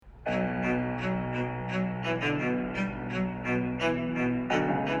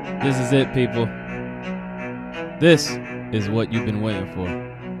This is it, people. This is what you've been waiting for.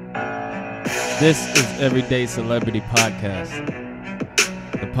 This is Everyday Celebrity Podcast.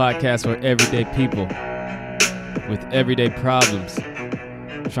 The podcast for everyday people with everyday problems,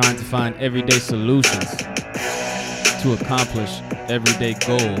 trying to find everyday solutions to accomplish everyday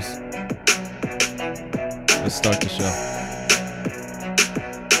goals. Let's start the show.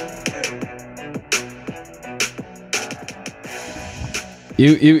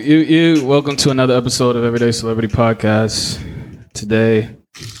 Welcome to another episode of Everyday Celebrity Podcast. Today,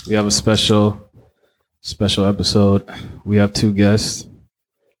 we have a special episode. We have two guests.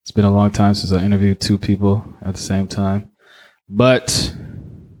 It's been a long time since I interviewed two people at the same time. But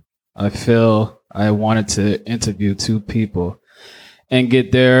I feel I wanted to interview two people and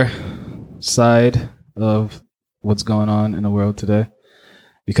get their side of what's going on in the world today.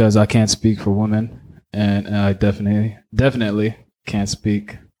 Because I can't speak for women, and I definitely can't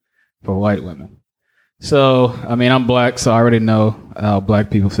speak for white women. So, I mean, I'm black, so I already know how black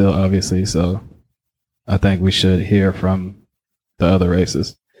people feel, obviously. So I think we should hear from the other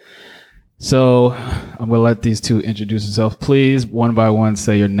races. So I'm going to let these two introduce themselves. Please, one by one,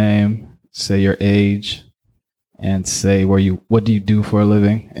 say your name, say your age, and say what do you do for a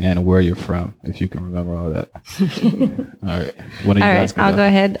living and where you're from, if you can remember all that. All right. What do you guys I'll go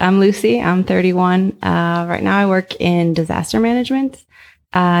ahead. I'm Lucy. I'm 31. Right now I work in disaster management.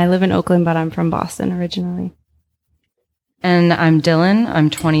 I live in Oakland, but I'm from Boston originally. And I'm Dylan.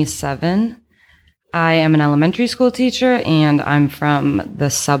 I'm 27. I am an elementary school teacher, and I'm from the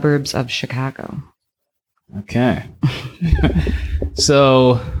suburbs of Chicago. Okay.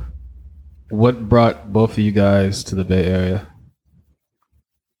 So, what brought both of you guys to the Bay Area?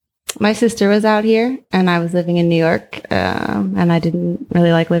 My sister was out here, and I was living in New York, and I didn't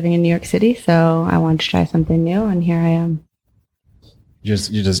really like living in New York City, so I wanted to try something new, and here I am. You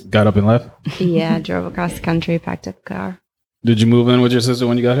just got up and left? Yeah, drove across the country, packed up a car. Did you move in with your sister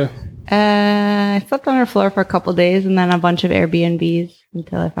when you got here? I slept on her floor for a couple days, and then a bunch of Airbnbs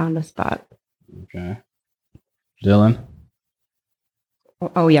until I found a spot. Okay. Dylan?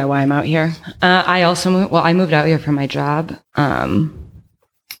 Oh yeah, why I'm out here. I also moved out here for my job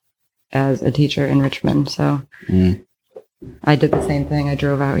as a teacher in Richmond. So I did the same thing. I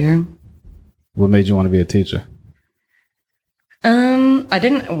drove out here. What made you want to be a teacher? I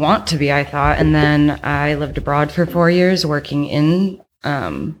didn't want to be, I thought, and then I lived abroad for 4 years working in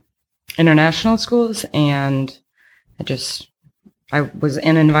international schools, and I was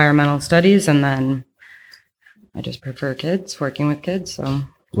in environmental studies, and then I just prefer working with kids. So,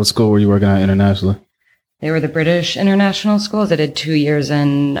 what school were you working at internationally? They were the British international schools. I did 2 years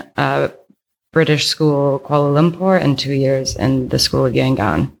in British school, Kuala Lumpur, and 2 years in the school of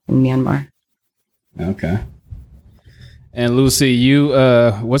Yangon in Myanmar. Okay. And Lucy, you,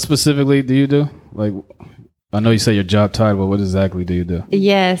 what specifically do you do? Like, I know you say your job title, but what exactly do you do?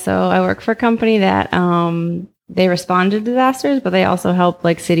 Yeah, so I work for a company that they respond to disasters, but they also help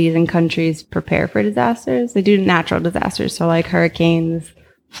like cities and countries prepare for disasters. They do natural disasters, so like hurricanes,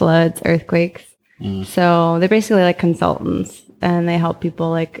 floods, earthquakes. So they're basically like consultants, and they help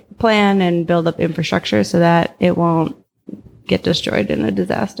people like plan and build up infrastructure so that it won't get destroyed in a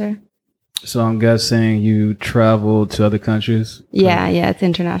disaster. So I'm guessing you travel to other countries? Yeah, it's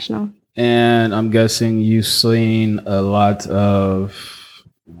international. And I'm guessing you've seen a lot of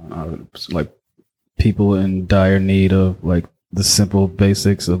like people in dire need of like the simple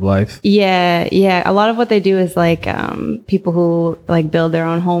basics of life. Yeah. A lot of what they do is like people who like build their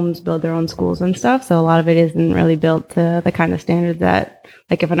own homes, build their own schools and stuff. So a lot of it isn't really built to the kind of standards that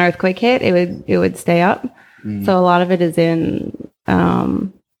like if an earthquake hit, it would stay up. So a lot of it is in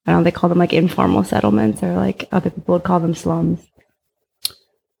I don't know, they call them like informal settlements, or like other people would call them slums.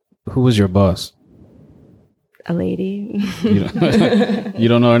 Who was your boss? A lady. You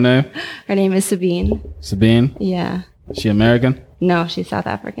don't know her name? Her name is Sabine. Sabine? Yeah. Is she American? No, she's South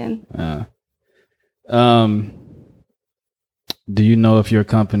African. Do you know if your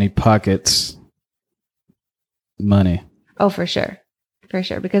company pockets money? Oh, for sure.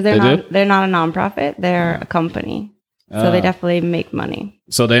 Because they're not a nonprofit, they're a company. So they definitely make money.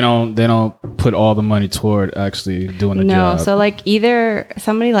 So they don't put all the money toward actually doing the job. No, so like either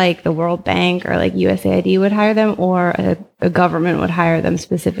somebody like the World Bank or like USAID would hire them, or a government would hire them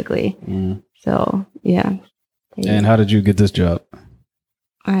specifically. So yeah. And how did you get this job?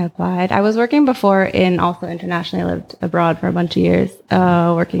 I applied. I was working before also internationally. I lived abroad for a bunch of years,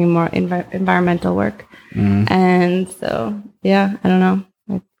 working in more environmental work. And so yeah, I don't know.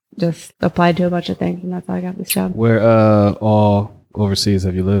 Just applied to a bunch of things, and that's how I got this job. Where all overseas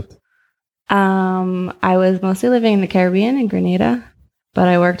have you lived? I was mostly living in the Caribbean, in Grenada. but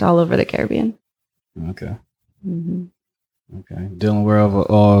I worked all over the Caribbean. Okay. Hmm. Okay. Dylan, where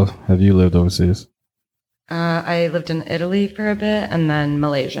all have you lived overseas? I lived in Italy for a bit, and then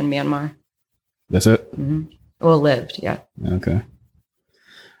Malaysia and Myanmar. That's it? Well, lived, yeah. Okay.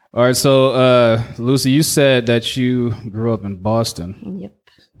 All right. So, Lucy, you said that you grew up in Boston. Yep.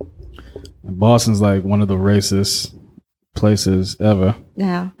 And Boston's like one of the racist places ever.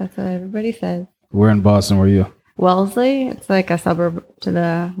 Yeah, that's what everybody says. Where in Boston were you? Wellesley, it's like a suburb to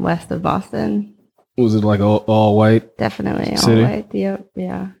the west of Boston. Was it like all white? Definitely City? all white. Yep.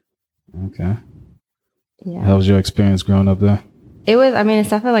 Yeah. Okay. Yeah. How was your experience growing up there? It was, I mean, it's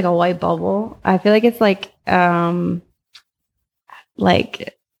definitely like a white bubble. I feel like it's like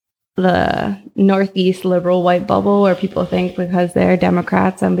the Northeast liberal white bubble where people think because they're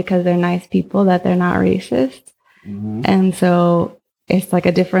Democrats and because they're nice people that they're not racist. Mm-hmm. And so it's like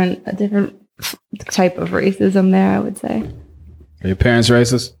a different type of racism there, I would say. Are your parents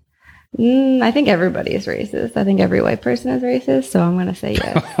racist? I think everybody is racist. I think every white person is racist. So I'm going to say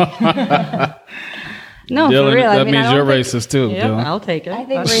yes. No, Dylan, for real. that I mean, means I you're don't think, racist too, Yep, Dylan. I'll take it. I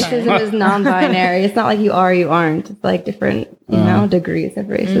think That's fine. racism is non-binary. It's not like you are or you aren't. It's like different, degrees of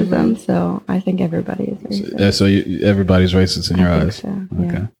racism. So I think everybody is racist. So everybody's racist in your I think eyes. so, yeah.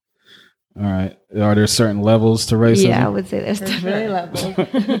 Okay. All right. Are there certain levels to racism? Yeah, I would say there's definitely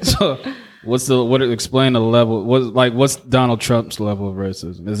levels. So explain the level? What's Donald Trump's level of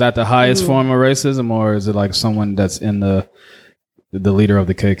racism? Is that the highest form of racism, or is it like someone that's in the leader of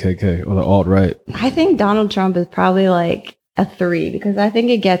the KKK or the alt-right? I think Donald Trump is probably like a 3 because I think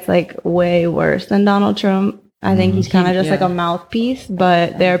it gets like way worse than Donald Trump. I think he's kind of just like a mouthpiece,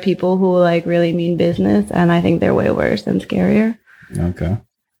 but there are people who like really mean business, and I think they're way worse and scarier. Okay.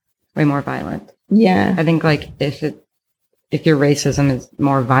 Way more violent. Yeah. I think like if your racism is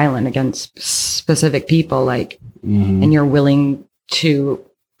more violent against specific people, like, and you're willing to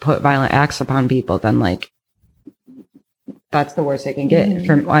put violent acts upon people, then like that's the worst they can get.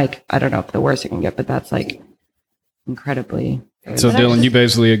 From like, I don't know if the worst they can get, but that's like incredibly. So Dylan, you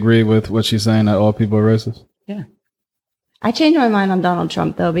basically agree with what she's saying that all people are racist? Yeah. I changed my mind on Donald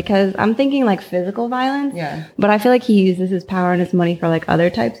Trump though, because I'm thinking like physical violence. Yeah. But I feel like he uses his power and his money for like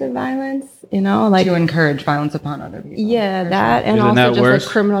other types of violence, like to encourage violence upon other people. Yeah, that and Isn't also that just worse?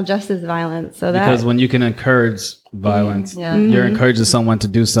 like criminal justice violence. So Because that when you can encourage violence, Yeah. you're encouraging someone to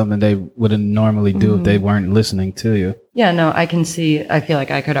do something they wouldn't normally do if they weren't listening to you. Yeah, no, I feel like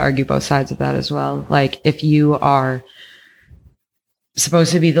I could argue both sides of that as well. Like if you are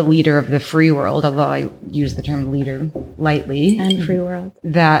supposed to be the leader of the free world, although I use the term leader lightly. and free world.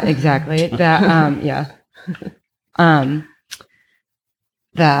 That exactly. That yeah.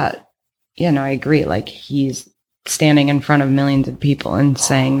 That, I agree. Like he's standing in front of millions of people and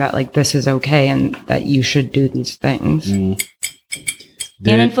saying that like this is okay and that you should do these things.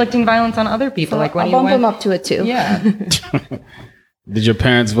 Did, And inflicting violence on other people. So like when I'll you bump went, him up to a 2. Yeah. did your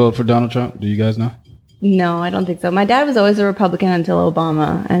parents vote for Donald Trump? Do you guys know? No, I don't think so. My dad was always a Republican until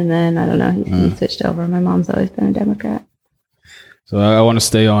Obama, and then I don't know, he switched over. My mom's always been a Democrat. So I want to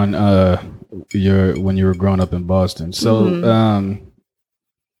stay on when you were growing up in Boston. So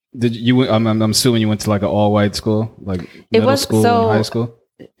did you? I'm assuming you went to like an all white school, like middle school and high school.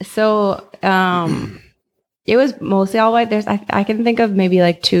 So it was mostly all white. I can think of maybe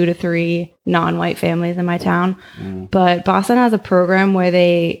like 2 to 3 non-white families in my town, but Boston has a program where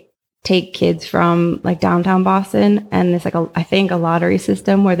they take kids from like downtown Boston, and it's like I think a lottery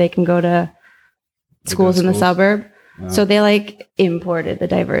system where they can go to schools in the suburb. So they like imported the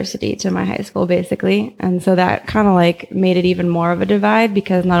diversity to my high school basically. And so that kind of like made it even more of a divide,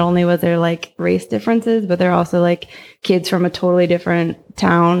 because not only was there like race differences, but there are also like kids from a totally different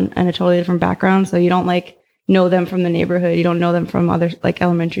town and a totally different background. So you don't like know them from the neighborhood. You don't know them from other like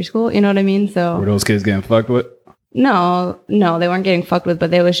elementary school. You know what I mean? So were those kids getting fucked with? No, they weren't getting fucked with, but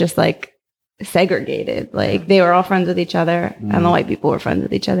they was just like segregated. Like they were all friends with each other and the white people were friends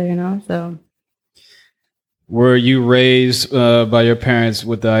with each other, so. Were you raised by your parents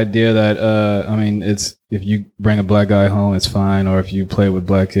with the idea that, it's if you bring a black guy home, it's fine, or if you play with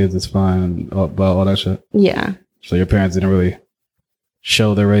black kids, it's fine, and about all that shit? Yeah. So your parents didn't really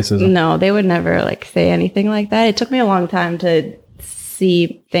show their racism? No, they would never like say anything like that. It took me a long time to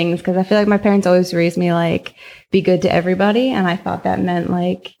see things, because I feel like my parents always raised me like, be good to everybody, and I thought that meant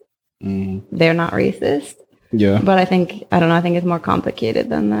like they're not racist. Yeah. But I think it's more complicated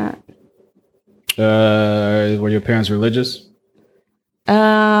than that. Were your parents religious?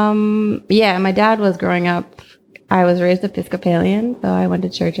 Yeah, my dad was growing up. I was raised Episcopalian, so I went to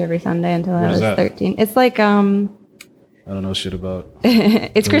church every Sunday until I was 13. It's like I don't know shit about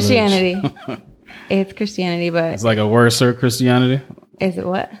it's Christianity. It's Christianity, but it's like a worser Christianity. Is it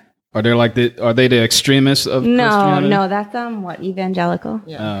what? Are they the extremists of Christianity? No, that's what, evangelical?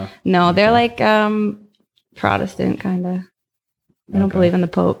 Yeah. No, they're like Protestant kind of. They don't believe in the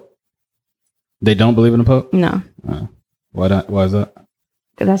Pope. They don't believe in the Pope? No. Why not? Why is that?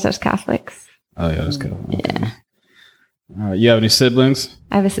 Because that's just Catholics. Oh yeah, that's cool. Okay. Yeah. All right. You have any siblings?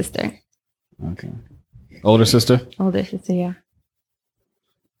 I have a sister. Okay. Older sister? Older sister, yeah.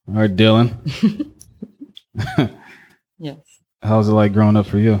 All right, Dylan. Yes. How's it like growing up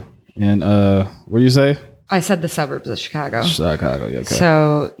for you? And what do you say? I said the suburbs of Chicago. Chicago, yeah. Okay.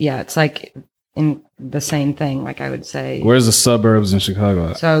 So yeah, it's like in the same thing. Like I would say. Where's the suburbs in Chicago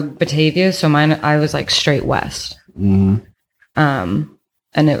at? So Batavia. So mine, I was like straight west. Mm-hmm.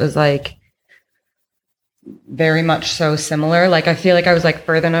 And it was like very much so similar. Like I feel like I was like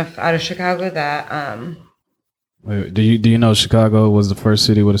further enough out of Chicago that Wait, do you know Chicago was the first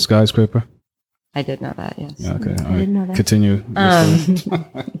city with a skyscraper? I did know that. Yes. Yeah, okay. I didn't know that. Continue.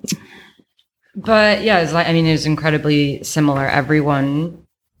 But yeah, it's like, I mean, it was incredibly similar. Everyone,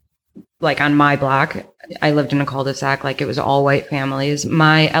 like on my block, I lived in a cul-de-sac, like it was all white families.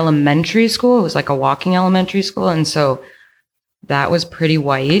 My elementary school was like a walking elementary school. And so that was pretty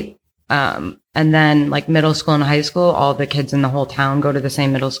white. And then like middle school and high school, all the kids in the whole town go to the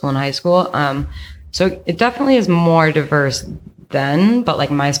same middle school and high school. So it definitely is more diverse then, but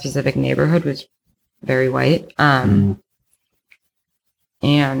like my specific neighborhood was very white. And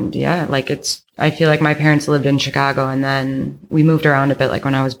yeah, like I feel like my parents lived in Chicago and then we moved around a bit like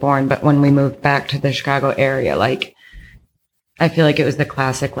when I was born. But when we moved back to the Chicago area, like I feel like it was the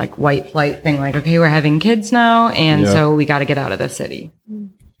classic like white flight thing. Like, okay, we're having kids now. And so we got to get out of the city.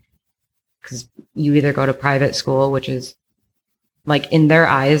 Because you either go to private school, which is like in their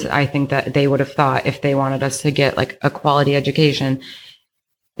eyes, I think that they would have thought if they wanted us to get like a quality education,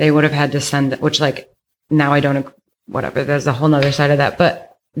 they would have had to send, which like now I don't, whatever, there's a whole nother side of that,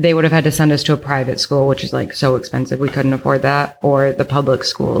 but they would have had to send us to a private school, which is like so expensive. We couldn't afford that. Or the public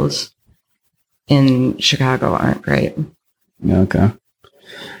schools in Chicago aren't great. Yeah, okay.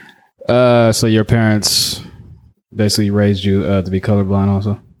 So your parents basically raised you to be colorblind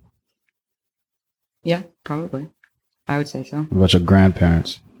also? Yeah, probably. I would say so. What about your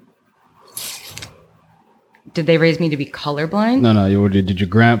grandparents? Did they raise me to be colorblind? No. Did your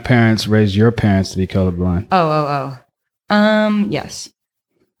grandparents raise your parents to be colorblind? Oh. Yes.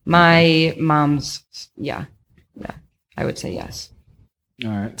 My mom's, yeah. I would say yes.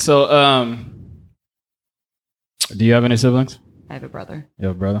 All right. So, do you have any siblings? I have a brother. You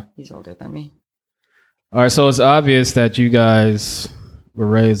have a brother? He's older than me. All right. So it's obvious that you guys were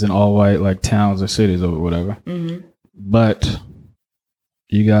raised in all white, like towns or cities or whatever. Mm-hmm. But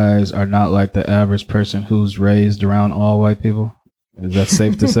you guys are not like the average person who's raised around all white people. Is that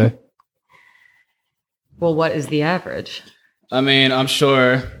safe to say? Well, what is the average? I mean, I'm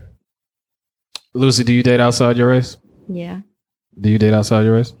sure. Lucy, do you date outside your race? Yeah. Do you date outside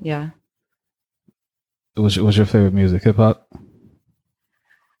your race? Yeah. What's your favorite music? Hip hop?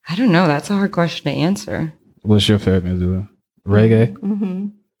 I don't know. That's a hard question to answer. What's your favorite music? Reggae?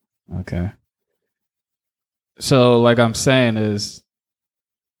 Mm-hmm. Okay. So, like I'm saying is,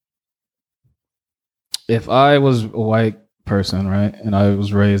 if I was a white person, right, and I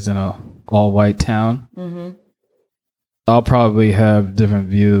was raised in a all white town, Mm-hmm. I'll probably have different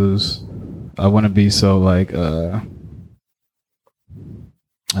views. I wouldn't be so like I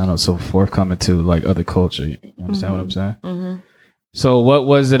don't know, so forthcoming to like other culture. You understand what I'm saying? Mm-hmm. So what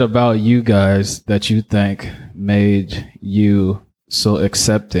was it about you guys that you think made you so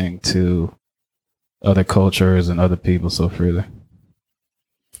accepting to other cultures and other people so freely?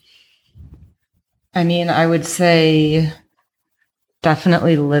 I mean, I would say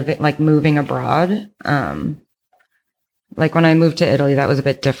definitely moving abroad. Like when I moved to Italy, that was a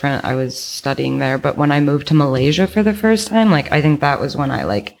bit different. I was studying there, but when I moved to Malaysia for the first time, like I think that was when I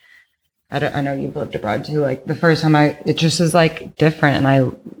know you've lived abroad too. Like the first time it just was like different, and I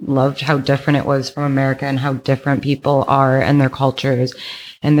loved how different it was from America and how different people are and their cultures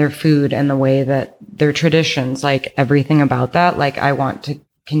and their food and the way that their traditions, like everything about that. Like I want to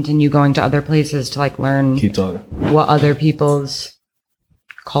continue going to other places to like learn Keep talking. what other people's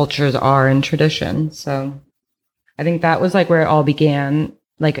cultures are and traditions. So I think that was like where it all began.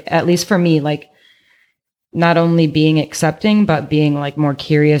 Like, at least for me, like not only being accepting, but being like more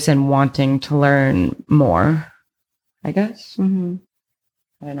curious and wanting to learn more, I guess. Mm-hmm.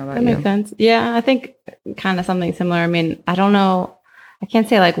 I don't know about That you. makes sense. Yeah, I think kind of something similar. I mean, I don't know. I can't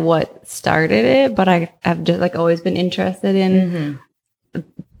say like what started it, but I've just like always been interested in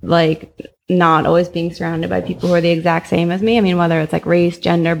like not always being surrounded by people who are the exact same as me. I mean, whether it's like race,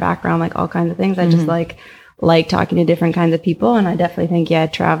 gender, background, like all kinds of things. I just like like talking to different kinds of people. And I definitely think, yeah,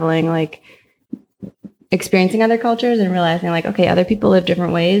 traveling, like experiencing other cultures and realizing like, okay, other people live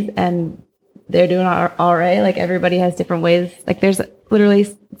different ways and they're doing all right. Like everybody has different ways. Like there's literally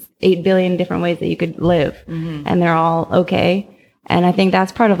 8 billion different ways that you could live and they're all okay. And I think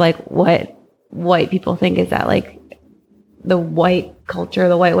that's part of like what white people think is that like the white culture,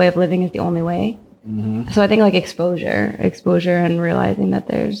 the white way of living is the only way. So I think like exposure and realizing that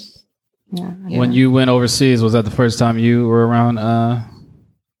there's, When you went overseas, was that the first time you were around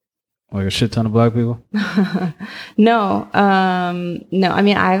like a shit ton of black people? No. I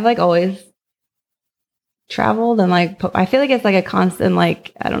mean, I've like always traveled and like, I feel like it's like a constant,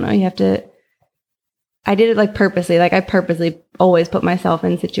 like, I don't know, I did it like purposely. Like I purposely always put myself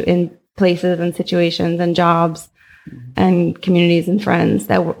in places and situations and jobs and communities and friends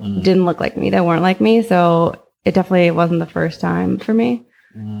that didn't look like me, that weren't like me. So it definitely wasn't the first time for me.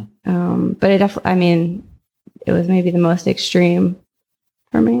 But it definitely, I mean, it was maybe the most extreme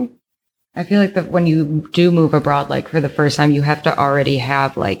for me. I feel like that when you do move abroad, like for the first time, you have to already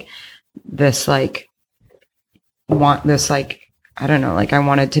have like this, like, I don't know, like I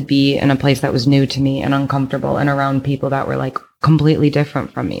wanted to be in a place that was new to me and uncomfortable and around people that were like completely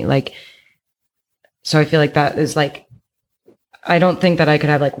different from me. Like, so I feel like that is like, I don't think that I could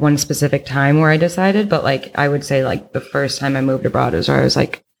have like one specific time where I decided, but like I would say like the first time I moved abroad is where I was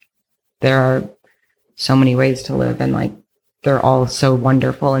like, there are so many ways to live and like they're all so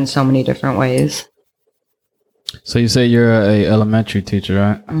wonderful in so many different ways. So you say you're a elementary teacher,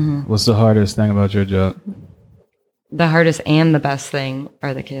 right? What's the hardest thing about your job? The hardest and the best thing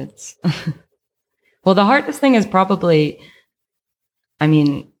are the kids. Well, the hardest thing is probably, I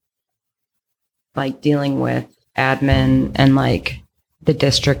mean, like dealing with admin and like the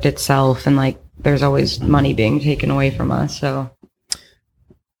district itself, and like there's always money being taken away from us. So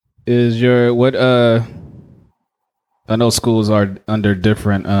is your I know schools are under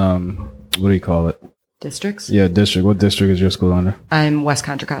different what do you call it? Districts? Yeah, district. What district is your school under? I'm West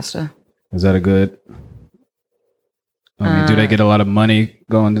Contra Costa. Is that a good, I mean, do they get a lot of money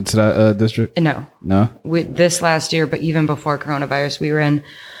going into that district? No. This last year, but even before coronavirus,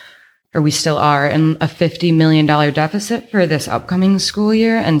 we still are in a $50 million deficit for this upcoming school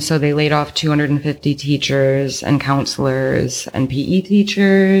year. And so they laid off 250 teachers and counselors and PE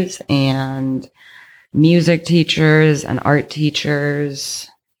teachers and music teachers and art teachers.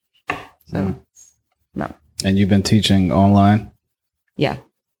 So, no. And you've been teaching online? Yeah,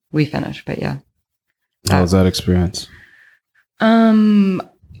 we finished, but yeah. How was that experience?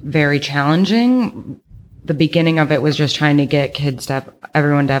 Very challenging. The beginning of it was just trying to get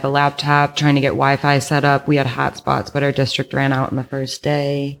everyone to have a laptop, trying to get Wi-Fi set up. We had hotspots, but our district ran out on the first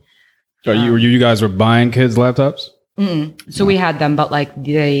day. So you guys were buying kids laptops? So we had them, but like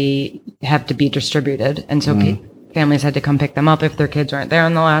they have to be distributed. And so families had to come pick them up if their kids weren't there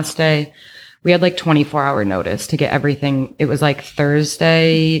on the last day. We had like 24-hour notice to get everything. It was like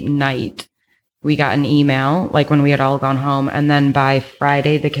Thursday night. We got an email, like when we had all gone home. And then by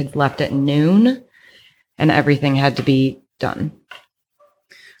Friday, the kids left at noon and everything had to be done.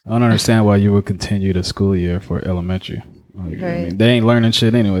 I don't understand why you would continue the school year for elementary. Like, Right. I mean, they ain't learning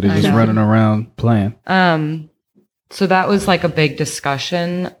shit anyway. They're just running around playing. So that was like a big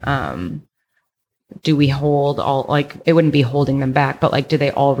discussion. Do we hold all, like, it wouldn't be holding them back, but like, do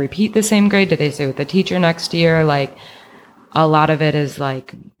they all repeat the same grade? Do they stay with the teacher next year? Like, a lot of it is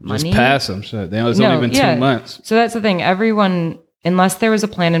like money. Just pass them. Shit. It's only been 2 months. So that's the thing. Everyone, unless there was a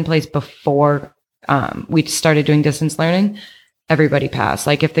plan in place before we started doing distance learning, everybody passed.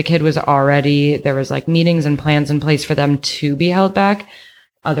 Like if the kid was already, there was like meetings and plans in place for them to be held back.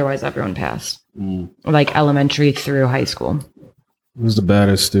 Otherwise, everyone passed. Like elementary through high school. Who's the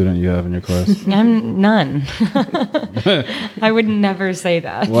baddest student you have in your class? I'm none. I would never say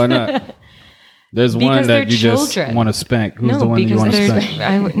that. Why not? There's Because one they're that you children. just want to spank. Who's the one you want to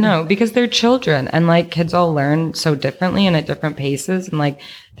spank? No, because they're children, and like kids all learn so differently and at different paces, and like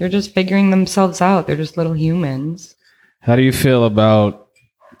they're just figuring themselves out. They're just little humans. How do you feel about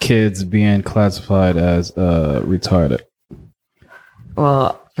kids being classified as retarded?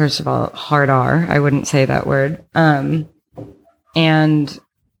 Well, first of all, hard R. I wouldn't say that word. And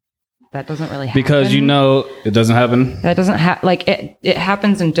that doesn't really happen. Because you know it doesn't happen. That doesn't like it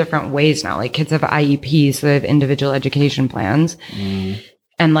happens in different ways now. Like kids have IEPs, so they have individual education plans.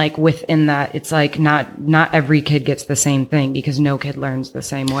 And like within that, it's like not every kid gets the same thing because no kid learns the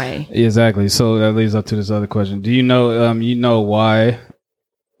same way. Exactly. So that leads up to this other question. Do you know why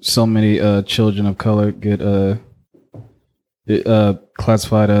so many children of color get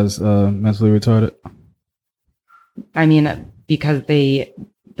classified as mentally retarded? I mean, because the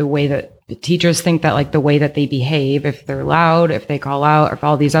way that the teachers think that like the way that they behave, if they're loud, if they call out, or if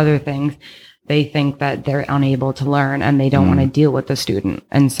all these other things, they think that they're unable to learn and they don't want to deal with the student.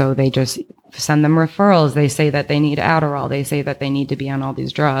 And so they just send them referrals. They say that they need Adderall. They say that they need to be on all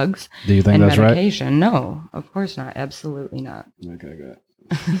these drugs. Do you think and that's medication. No, of course not. Absolutely not. Okay, good.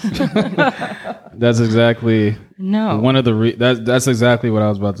 That's exactly one of the that's exactly what I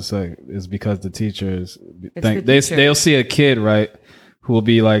was about to say, is because the teachers think they'll see a kid, right, who will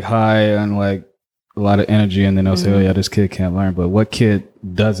be like high and like a lot of energy, and then they'll say, oh yeah, this kid can't learn. But what kid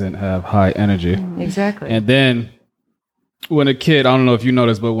doesn't have high energy? Exactly. And then when a kid, I don't know if you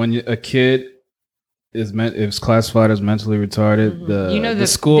noticed, but when a kid is classified as mentally retarded, the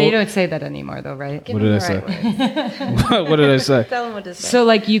school, they don't say that anymore though, right? What did I say? What did I say? Tell them what to say. So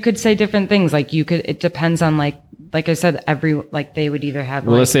like you could say different things. Like it depends on like I said, they would either have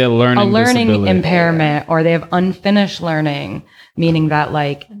let's say a learning disability. Impairment, or they have unfinished learning, meaning that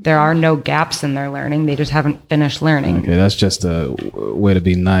like there are no gaps in their learning. They just haven't finished learning. Okay, that's just a way to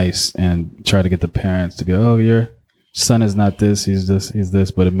be nice and try to get the parents to go, oh, your son is not this, he's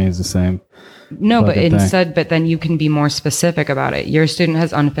this, but it means the same. No, but instead, but then you can be more specific about it. Your student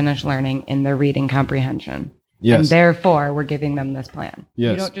has unfinished learning in their reading comprehension. Yes. And therefore, we're giving them this plan.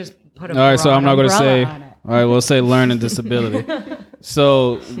 Yes. You don't just put a all right, so I'm not going to say, on it. all right, we'll say learning disability.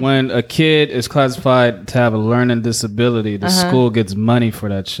 So when a kid is classified to have a learning disability, the school gets money for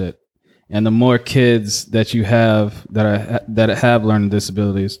that shit. And the more kids that you have that have learning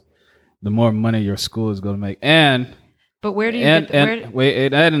disabilities, the more money your school is going to make. But where do you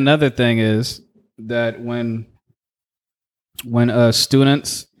wait? And another thing is that when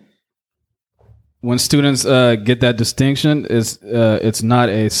students get that distinction, it's not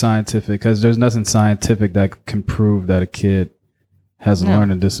a scientific, because there's nothing scientific that can prove that a kid has a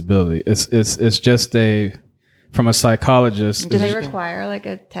learning disability. It's just from a psychologist. Do they require like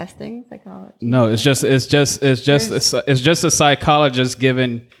a testing psychologist? No, it's just a psychologist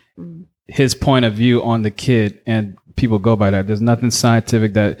giving his point of view on the kid, and people go by that. There's nothing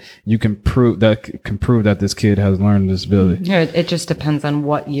scientific that you can prove that this kid has learning disability. Yeah, it just depends on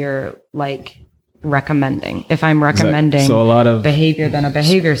what you're like recommending. If I'm recommending so a lot of behavior, then a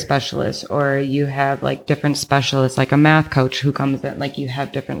behavior specialist, or you have like different specialists, like a math coach who comes in, like you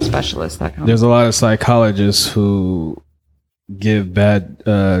have different specialists that come. There's a lot of psychologists who give bad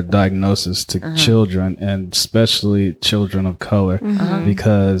diagnosis to children, and especially children of color,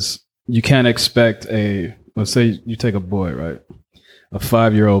 because you can't expect let's say you take a boy, right? A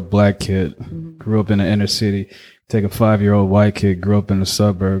 5-year-old black kid grew up in the inner city. Take a 5-year-old white kid, grew up in the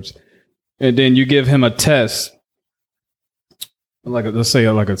suburbs. And then you give him a test, let's say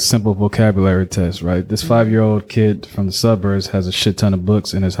a simple vocabulary test, right? This 5-year-old kid from the suburbs has a shit ton of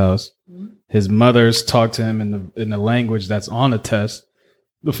books in his house. His mother's talk to him in the language that's on the test.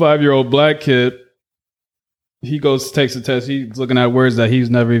 The 5-year-old black kid, he takes the test. He's looking at words that he's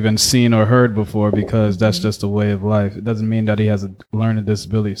never even seen or heard before, because that's just a way of life. It doesn't mean that he has a learning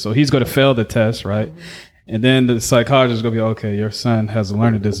disability. So he's going to fail the test, right? And then the psychologist is going to be, okay, your son has a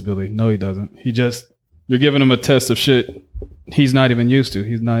learning disability. No, he doesn't. You're giving him a test of shit he's not even used to.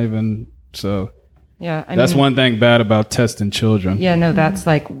 He's not even, so. Yeah. That's one thing bad about testing children. Yeah, no, that's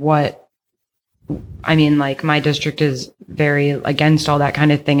like like my district is very against all that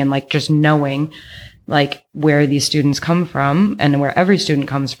kind of thing. And like just knowing like where these students come from and where every student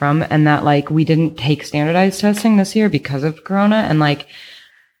comes from, and that like we didn't take standardized testing this year because of Corona, and like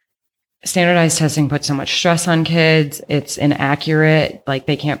standardized testing puts so much stress on kids. It's inaccurate. Like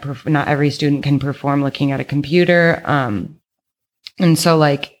they can't, not every student can perform looking at a computer. And so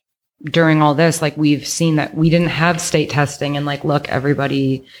like during all this, like we've seen that we didn't have state testing, and like, look,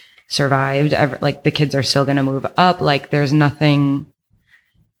 everybody survived. Like the kids are still going to move up. Like there's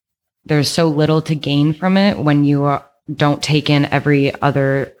so little to gain from it when you don't take in every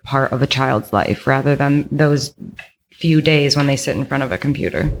other part of a child's life, rather than those few days when they sit in front of a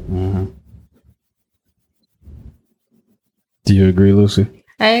computer. Mm-hmm. Do you agree, Lucy?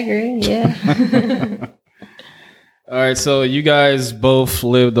 I agree, yeah. All right, so you guys both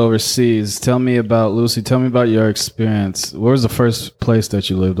lived overseas. Tell me about your experience. Where was the first place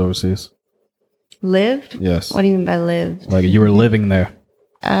that you lived overseas? Lived? Yes. What do you mean by lived? Like you were living there.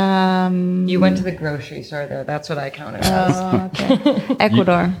 You went to the grocery store there. That's what I counted as. Oh, okay.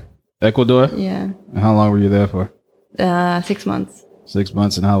 Ecuador. Ecuador? Yeah. And how long were you there for? 6 months. 6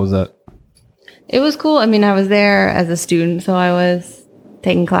 months, and how was that? It was cool. I mean, I was there as a student, so I was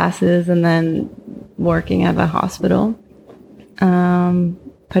taking classes and then working at a hospital.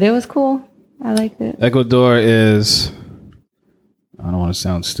 But it was cool. I liked it. Ecuador is, I don't want to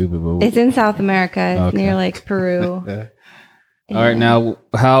sound stupid, but it's in South America. It's near like Peru. All right, now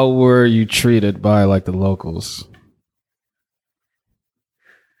how were you treated by like the locals?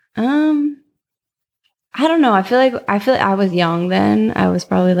 I don't know. I feel like I was young then. I was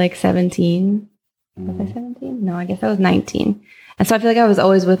probably like 17. Was I 17? No, I guess I was 19. And so I feel like I was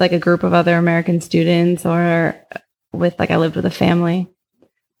always with like a group of other American students, or with like I lived with a family.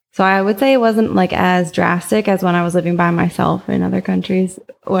 So I would say it wasn't like as drastic as when I was living by myself in other countries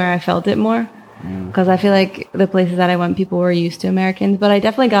where I felt it more. Because I feel like the places that I went, people were used to Americans. But I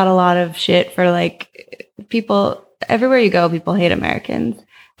definitely got a lot of shit for like people, everywhere you go, people hate Americans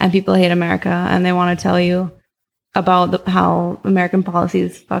and people hate America, and they want to tell you about how American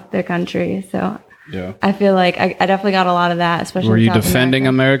policies fuck their country. So yeah, I feel like I definitely got a lot of that, especially. Were in you South defending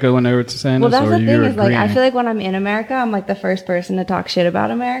America when they were saying well, this? that's Or the you thing were is like I agreeing? feel like when I'm in America, I'm like the first person to talk shit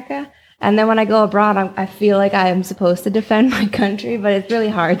about America. And then when I go abroad, I feel like I am supposed to defend my country, but it's really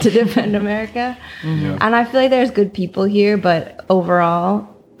hard to defend America. Yeah. And I feel like there's good people here, but overall,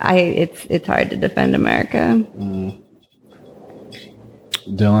 it's hard to defend America.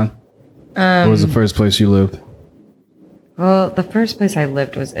 Dylan, where was the first place you lived? Well, the first place I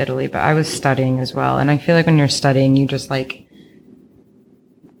lived was Italy, but I was studying as well. And I feel like when you're studying, you just like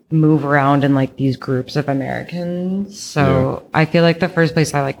move around in like these groups of Americans. So I feel like the first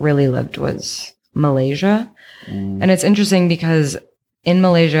place I like really lived was Malaysia. And it's interesting because in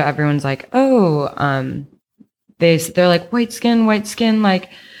Malaysia, everyone's like, oh, they're like white skin, like,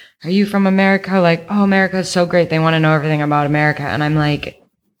 are you from America? Like, oh, America is so great. They want to know everything about America. And I'm like,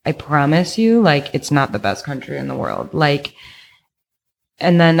 I promise you, like, it's not the best country in the world. Like,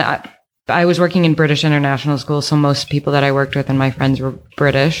 and then I was working in British international school. So most people that I worked with and my friends were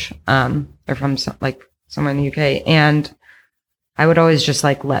British. They're from like somewhere in the UK. And I would always just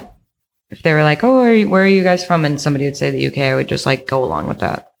like if they were like, oh, where are you guys from? And somebody would say the UK, I would just like go along with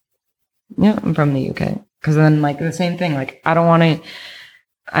that. Yeah, I'm from the UK. Cause then like the same thing, like I'm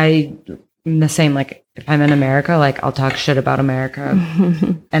the same, like if I'm in America, like I'll talk shit about America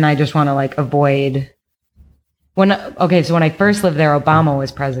and I just want to like avoid so when I first lived there, Obama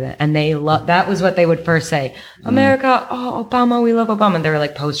was president and that was what they would first say. America, oh, Obama, we love Obama. And there were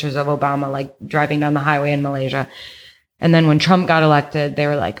like posters of Obama, like driving down the highway in Malaysia. And then when Trump got elected, they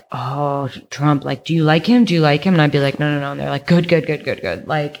were like, oh, Trump, like, do you like him? Do you like him? And I'd be like, no. And they're like, good.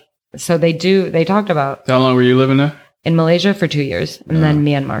 Like, so they talked about. How long were you living there? In Malaysia for 2 years and then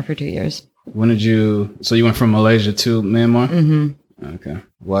Myanmar for 2 years. So you went from Malaysia to Myanmar? Mm-hmm. Okay.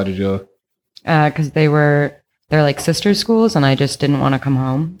 Why did you? Because they're like sister schools and I just didn't want to come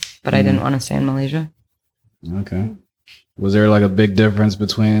home, but I didn't want to stay in Malaysia. Okay. Was there like a big difference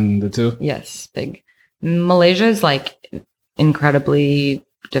between the two? Yes, big. Malaysia is like incredibly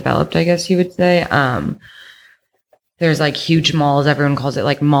developed, I guess you would say. There's like huge malls. Everyone calls it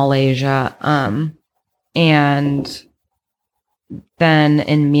like Malaysia. And then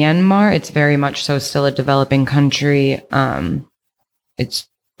in Myanmar, it's very much so still a developing country.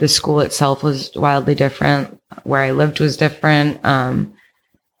 The school itself was wildly different. Where I lived was different.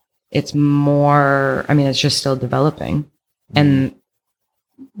 It's more, it's just still developing. And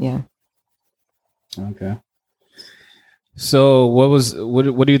yeah. Okay. So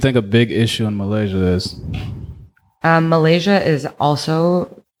what do you think a big issue in Malaysia is? Malaysia is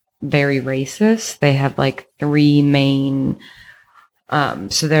also very racist. They have like three main,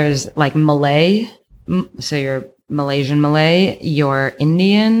 so there's like Malay, so you're Malaysian Malay, you're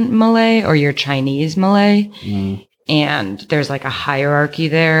Indian Malay, or you're Chinese Malay. And there's like a hierarchy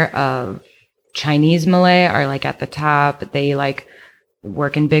there of Chinese Malay are like at the top. They like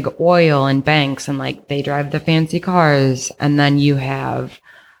work in big oil and banks and like they drive the fancy cars. And then you have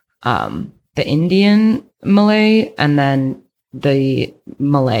the Indian Malay, and then the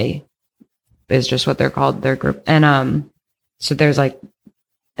Malay is just what they're called, their group. And so there's like,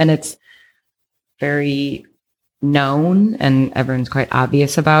 and it's very known and everyone's quite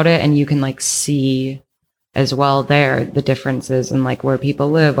obvious about it, and you can like see as well there the differences in like where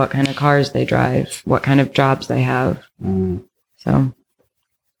people live, what kind of cars they drive, what kind of jobs they have. So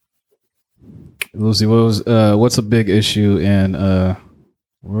Lucy, what's a big issue in where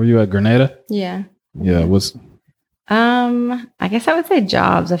were you at, Grenada? Yeah. What's I guess I would say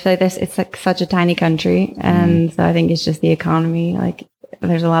jobs. I feel like it's like such a tiny country, and so I think it's just the economy. Like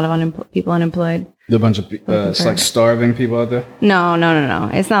there's a lot of people unemployed. a bunch of it's like starving people out there? No.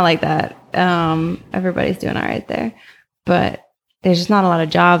 It's not like that. Everybody's doing all right there, but there's just not a lot of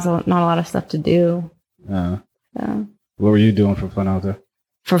jobs, not a lot of stuff to do. So. What were you doing for fun out there?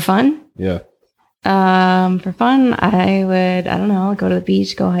 For fun? Yeah. For fun, I would, I don't know, go to the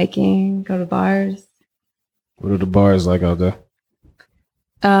beach, go hiking, go to bars. What are the bars like out there?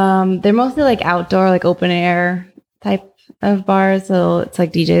 They're mostly like outdoor, like open air type of bars. So it's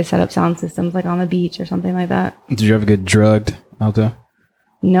like DJs set up sound systems like on the beach or something like that. Did you ever get drugged out there?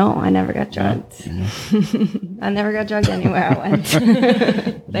 No, I never got drugged. I never got drugged anywhere I went.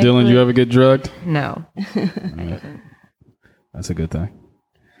 Dylan, you ever get drugged? No. That's a good thing.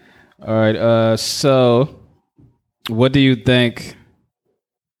 All right. So what do you think?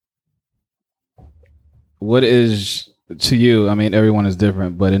 What is to you? I mean, everyone is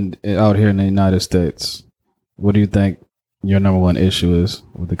different, but out here in the United States, what do you think your number one issue is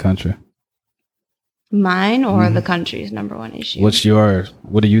with the country? Mine or the country's number one issue? What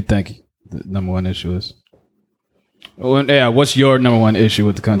do you think the number one issue is? Well, yeah, what's your number one issue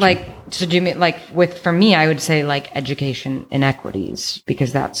with the country? Like, so do you mean like for me, I would say like education inequities,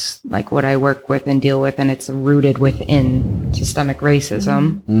 because that's like what I work with and deal with, and it's rooted within systemic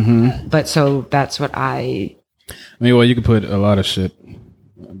racism. Mm-hmm. But so that's what I mean, well, you could put a lot of shit.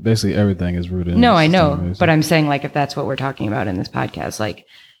 Basically, everything is rooted. No, I in know, systemic racism. but I'm saying like if that's what we're talking about in this podcast, like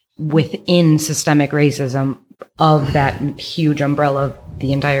within systemic racism of that huge umbrella of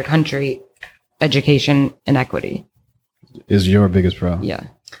the entire country, education inequity is your biggest problem. Yeah.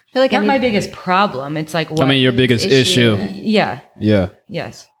 I feel like Not my biggest problem. It's like what I mean, your biggest issue. Yeah. Yeah.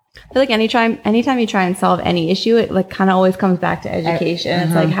 Yes. I feel like anytime you try and solve any issue, it like kind of always comes back to education.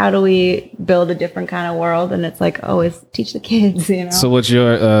 It's like, how do we build a different kind of world? And it's like, always teach the kids, you know? So what's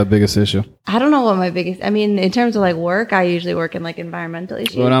your biggest issue? I don't know what my biggest, I mean, in terms of like work, I usually work in like environmental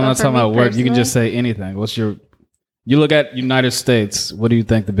issues. Well, I'm but not for talking me about work. You can personally- just say anything. You look at United States, what do you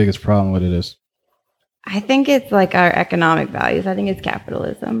think the biggest problem with it is? I think it's like our economic values. I think it's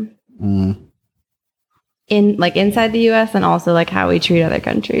capitalism. In like inside the US and also like how we treat other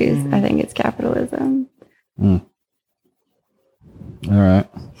countries. I think it's capitalism. All right.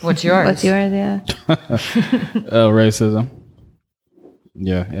 What's yours? What's yours? Yeah. Racism.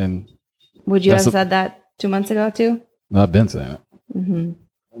 Yeah, and Would you have That's said that 2 months ago too? I've been saying it. Mm-hmm.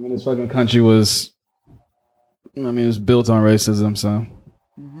 I mean, this fucking country it was built on racism, so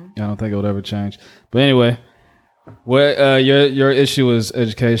I don't think it would ever change. But anyway, what your issue is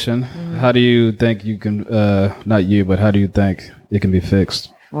education. How do you think you can not you, but how do you think it can be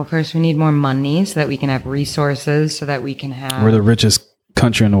fixed? Well, first we need more money so that we can have resources, so that we can have. We're the richest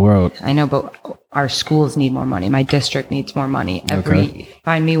country in the world. I know, but our schools need more money. My district needs more money.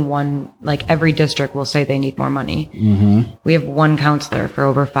 Find me one, like every district will say they need more money. Mm-hmm. We have one counselor for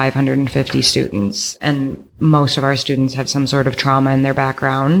over 550 students, and most of our students have some sort of trauma in their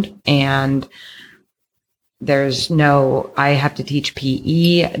background. And I have to teach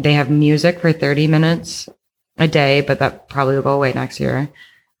PE. They have music for 30 minutes a day, but that probably will go away next year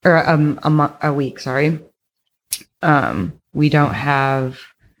or a week. Sorry. We don't have,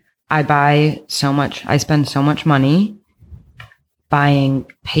 I spend so much money buying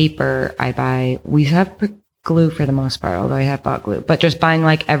paper. We have glue for the most part, although I have bought glue, but just buying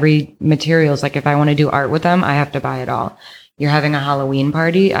like every materials. Like if I want to do art with them, I have to buy it all. You're having a Halloween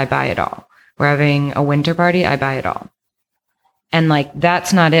party, I buy it all. We're having a winter party, I buy it all. And like,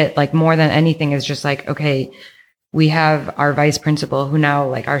 that's not it. Like more than anything is just like, okay, we have our vice principal who now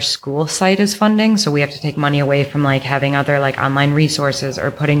like our school site is funding. So we have to take money away from like having other like online resources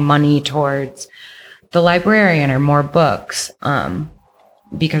or putting money towards the librarian or more books.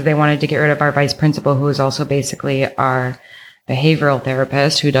 Because they wanted to get rid of our vice principal, who is also basically our behavioral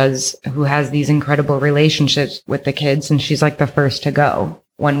therapist who has these incredible relationships with the kids. And she's like the first to go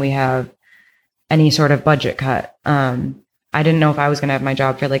when we have any sort of budget cut. I didn't know if I was going to have my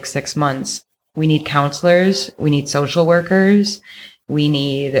job for like 6 months. We need counselors. We need social workers. We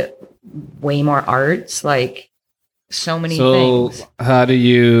need way more arts, like so many things. So how do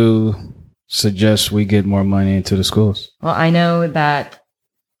you suggest we get more money into the schools? Well, I know that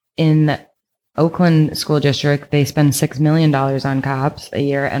in Oakland School District, they spend $6 million on cops a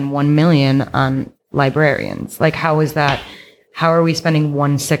year and $1 million on librarians. Like, how is that? How are we spending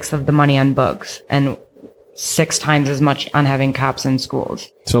 1/6 of the money on books and 6 times as much on having cops in schools?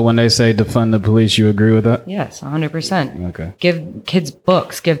 So when they say defund the police, you agree with that? Yes, 100%. Okay. Give kids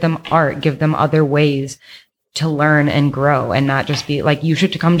books, give them art, give them other ways to learn and grow, and not just be like, you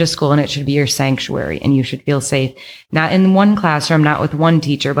should come to school and it should be your sanctuary and you should feel safe. Not in one classroom, not with one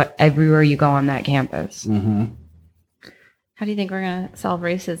teacher, but everywhere you go on that campus. Mm-hmm. How do you think we're going to solve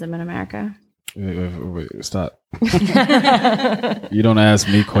racism in America? Wait, stop. You don't ask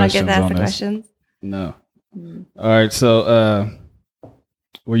me I questions get to ask on the this. questions. No. All right. So,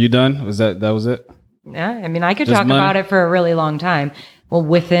 were you done? Was that was it? Yeah, I mean, I could Just talk money? about it for a really long time. Well,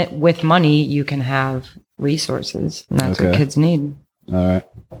 with money, you can have resources, and that's what Okay. kids need. All right.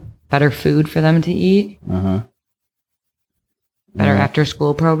 Better food for them to eat, Uh-huh. better Mhm. after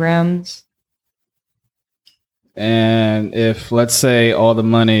school programs. And if, let's say, all the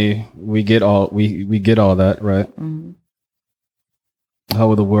money we get all that, right? Mhm. How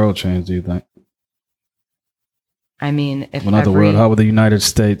will the world change, do you think? I mean, if Well, not the world. How will the United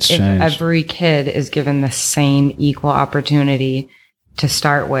States if change? every kid is given the same equal opportunity to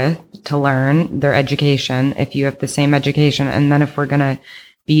start with, to learn their education, if you have the same education, and then if we're going to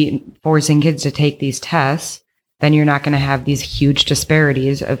be forcing kids to take these tests, then you're not going to have these huge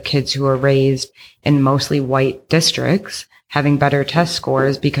disparities of kids who are raised in mostly white districts having better test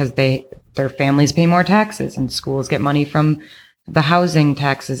scores because their families pay more taxes and schools get money from the housing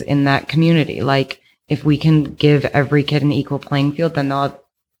taxes in that community. Like, if we can give every kid an equal playing field, then they'll have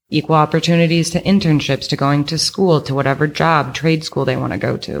equal opportunities to internships, to going to school, to whatever job, trade school they want to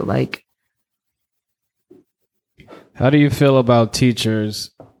go to. Like, How do you feel about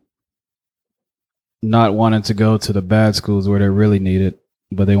teachers not wanting to go to the bad schools where they really need it,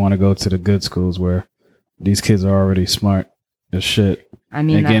 but they want to go to the good schools where these kids are already smart as shit I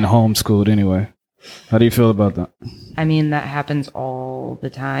mean, and getting homeschooled anyway? How do you feel about that? that happens all the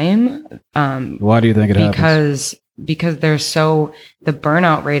time. Why do you think it happens? Because the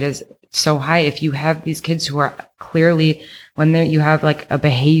burnout rate is so high. If you have these kids who are clearly, you have like a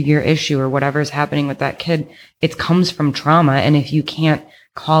behavior issue or whatever is happening with that kid, it comes from trauma. And if you can't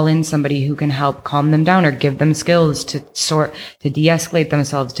call in somebody who can help calm them down or give them skills to de-escalate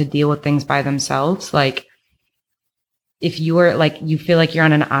themselves, to deal with things by themselves, like, if you are like, you feel like you're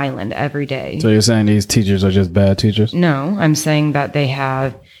on an island every day. So you're saying these teachers are just bad teachers? No, I'm saying that they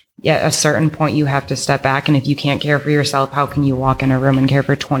have, at a certain point, you have to step back. And if you can't care for yourself, how can you walk in a room and care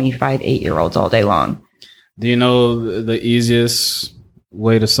for 25 8-year-olds all day long? Do you know the easiest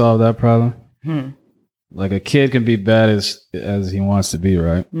way to solve that problem? Like, a kid can be bad as he wants to be,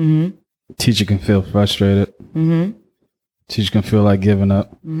 right? Mm-hmm. Teacher can feel frustrated. Mm-hmm. Teacher can feel like giving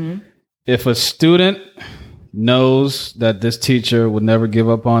up. Mm-hmm. If a student knows that this teacher would never give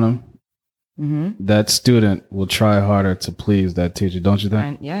up on him, Mm-hmm. that student will try harder to please that teacher, don't you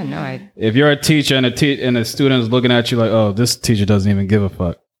think? If you're a teacher and a student is looking at you like, oh, this teacher doesn't even give a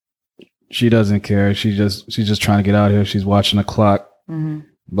fuck. She doesn't care. She's just trying to get out here. She's watching the clock. Mm-hmm.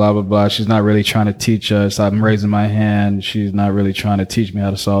 Blah, blah, blah. She's not really trying to teach us. I'm raising my hand. She's not really trying to teach me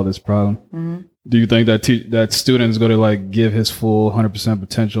how to solve this problem. Mm-hmm. Do you think that student is going to like give his full 100%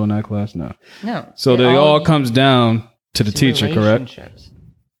 potential in that class? No. So it all comes down to the teacher, correct?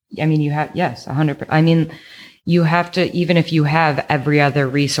 I mean, you have, yes, 100%. I mean, you have to, even if you have every other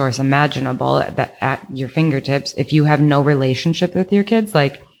resource imaginable at your fingertips, if you have no relationship with your kids,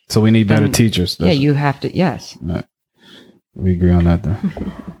 like. So we need better teachers. You have to, yes. Right. We agree on that then.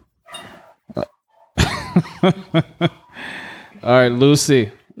 All right,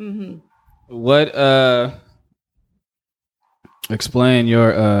 Lucy. Mm-hmm. What, explain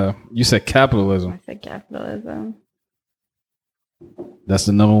your, you said capitalism. I said capitalism. That's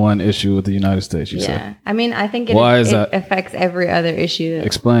the number one issue with the United States, you said. I mean, I think it affects every other issue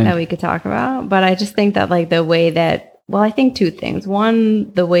that we could talk about. But I just think that like the way that, well, I think two things.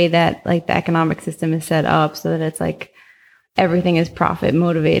 One, the way that like the economic system is set up so that it's like everything is profit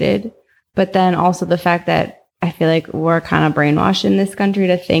motivated. But then also the fact that I feel like we're kind of brainwashed in this country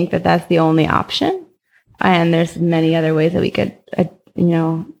to think that that's the only option. And there's many other ways that we could,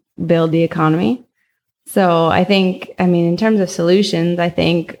 build the economy. So I think, I mean, in terms of solutions, I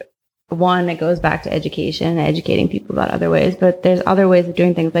think one, it goes back to education, educating people about other ways, but there's other ways of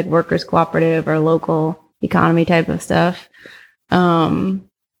doing things like workers' cooperative or local economy type of stuff. And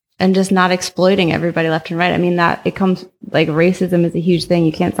just not exploiting everybody left and right. I mean, that it comes like racism is a huge thing.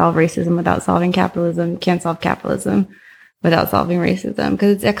 You can't solve racism without solving capitalism. You can't solve capitalism without solving racism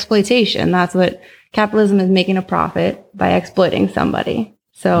because it's exploitation. That's what capitalism is, making a profit by exploiting somebody.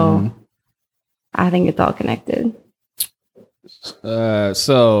 So I think it's all connected.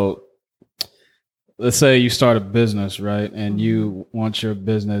 So let's say you start a business, right? And you want your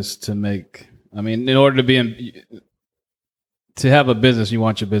business to make, I mean, in order to have a business, you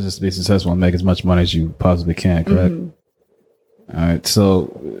want your business to be successful and make as much money as you possibly can, correct? Mm-hmm. All right.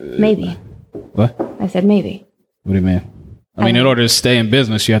 So maybe. What? I said maybe. What do you mean? I mean, in order to stay in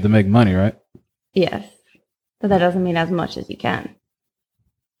business, you have to make money, right? Yes. But that doesn't mean as much as you can.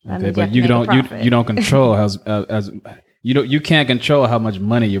 Okay, but you don't control you can't control how much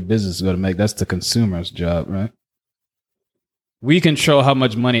money your business is going to make. That's the consumer's job, right? We control how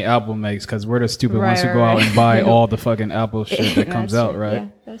much money Apple makes because we're the stupid ones who go out and buy all the fucking Apple shit that comes out, right? Yeah,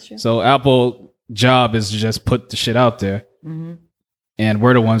 that's true. So Apple job is to just put the shit out there, and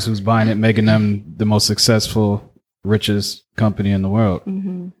we're the ones who's buying it, making them the most successful, richest company in the world.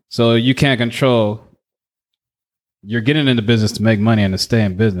 So you can't control you're getting into business to make money and to stay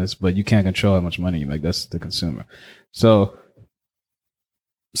in business, but you can't control how much money you make. That's the consumer. So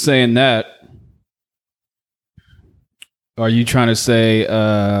saying that, are you trying to say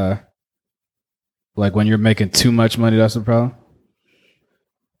like when you're making too much money, that's the problem?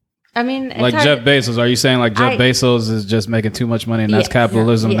 I mean, it's like hard- Jeff Bezos, are you saying like Jeff Bezos is just making too much money and that's Yes.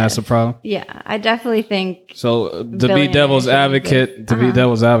 capitalism and Yes. that's the problem? Yeah, I definitely think. So to be Billionaires devil's shouldn't advocate,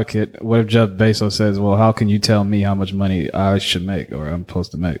 exist. what if Jeff Bezos says, "Well, how can you tell me how much money I should make or I'm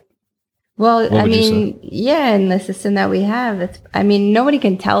supposed to make?" Well, What I would you mean, yeah, in the system that we have, I mean, nobody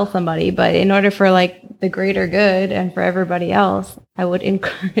can tell somebody, but in order for like the greater good and for everybody else, I would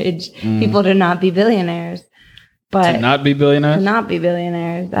encourage people to not be billionaires. But To not be billionaires? to not be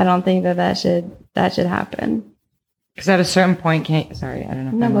billionaires, I don't think that should happen. Because at a certain point, I don't know.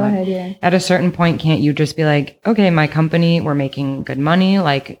 if No, I'm go allowed. ahead. Yeah. At a certain point, can't you just be like, okay, my company, we're making good money.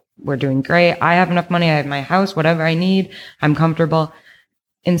 Like, we're doing great. I have enough money. I have my house, whatever I need. I'm comfortable.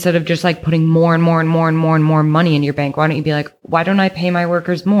 Instead of just like putting more and more and more and more and more money in your bank, why don't you be like, why don't I pay my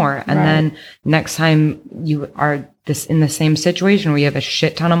workers more? And Right. then next time you are in the same situation where you have a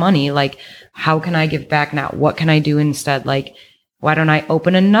shit ton of money, like, how can I give back now? What can I do instead? Like, why don't I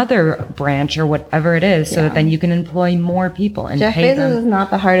open another branch or whatever it is so that then you can employ more people and Jeff pay Bezos them? is not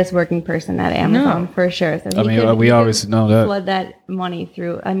the hardest working person at Amazon for sure. So I mean, we always know that. flood that money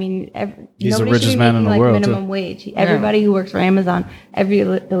through. I mean, He's the nobody should richest be man in making, the like, world, minimum too. wage. Everybody who works for Amazon, every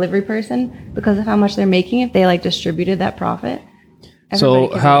delivery person, because of how much they're making, if they like distributed that profit. So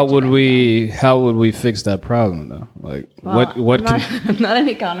everybody could how be would rich how would we fix that problem though? Like Well, what I'm can not, I'm not an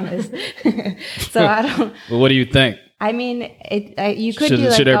economist, so I don't. what do you think? I mean, you could Should- do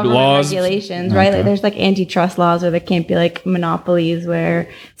like should there be government laws? regulations, right? Okay. Like there's like antitrust laws where there can't be like monopolies where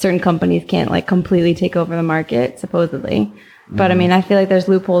certain companies can't like completely take over the market, supposedly. But I mean, I feel like there's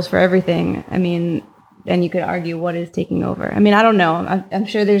loopholes for everything. I mean, and you could argue what is taking over. I mean, I don't know. I'm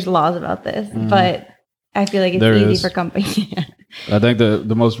sure there's laws about this, but I feel like it's There easy is. for companies. I think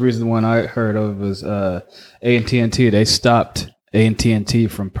the most recent one I heard of was AT&T. They stopped AT&T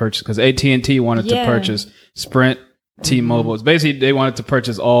from purchase because AT&T wanted to Yeah. purchase Sprint, T-Mobile. It's basically they wanted to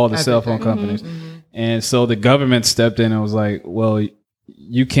purchase all the cell phone companies, and so the government stepped in and was like, "Well,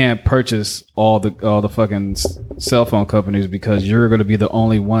 you can't purchase all the fucking cell phone companies because you're going to be the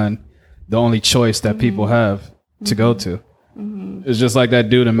only choice that people have to go to." It's just like that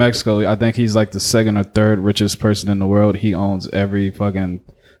dude in Mexico. I think he's like the second or third richest person in the world. He owns every fucking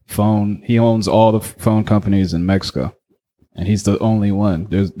phone. He owns all the phone companies in Mexico, and he's the only one.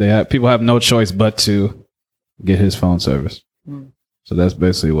 People have no choice but to get his phone service. So that's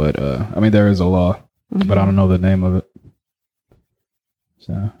basically what. I mean, there is a law, but I don't know the name of it.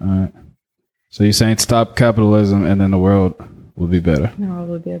 So all right. So you're saying stop capitalism, and then the world will be better. The world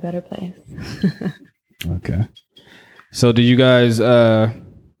would be a better place. Okay. So do you guys may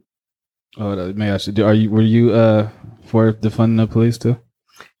I ask you, were you for defunding the police too?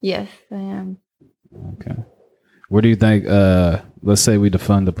 Yes, I am. Okay. Where do you think let's say we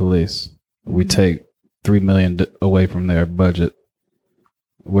defund the police. We take $3 million away from their budget.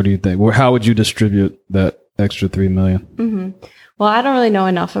 What do you think? How would you distribute that extra $3 million? Well, I don't really know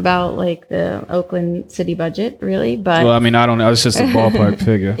enough about like the Oakland city budget, really, but Well, I mean, I don't know. It's just a ballpark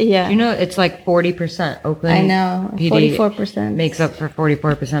figure. yeah, You know, it's like 40%. Oakland I know, PD 44% makes up for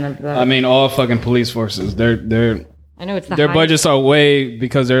 44% of the. I mean, all fucking police forces, their I know it's the their highest- budgets are way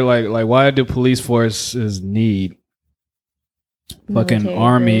because they're like why do police forces need fucking Military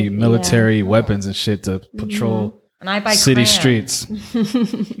army, grade, military yeah. weapons and shit to patrol And I buy city crayons. streets?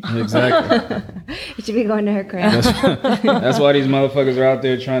 Exactly. You should be going to her crown. That's why these motherfuckers are out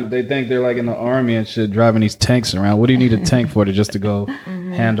there they think they're like in the army and shit, driving these tanks around. What do you need a tank for? Just to go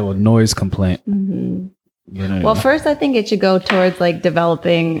handle a noise complaint? But anyway. Well, first, I think it should go towards like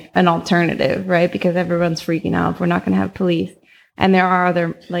developing an alternative, right? Because everyone's freaking out if we're not going to have police, and there are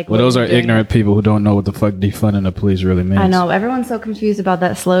other like. Well, those ways are of doing ignorant it. people who don't know what the fuck defunding the police really means. I know everyone's so confused about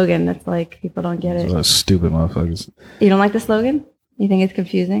that slogan. It's like people don't get it. Those stupid motherfuckers. You don't like the slogan? You think it's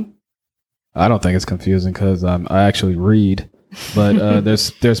confusing? I don't think it's confusing because I actually read, but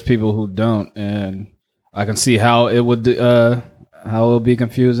there's people who don't, and I can see how it would be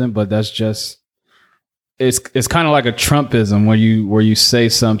confusing. But that's just it's kind of like a Trumpism where you say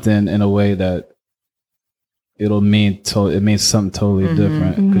something in a way that it'll mean it means something totally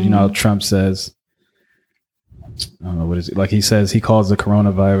different because you know how Trump says. I don't know what is it like. He says he calls the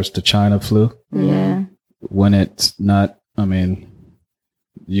coronavirus the China flu Yeah. when it's not. I mean.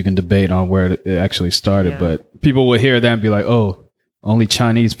 You can debate on where it actually started, but people will hear that and be like, "Oh, only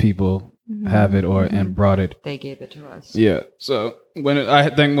Chinese people have it, and brought it." They gave it to us. Yeah. So I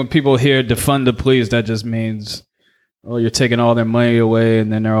think when people hear defund the police, that just means oh, you're taking all their money away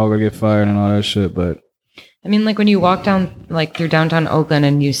and then they're all gonna get fired and all that shit. But I mean, like when you walk down like through downtown Oakland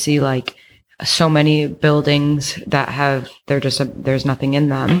and you see like so many buildings that have there's nothing in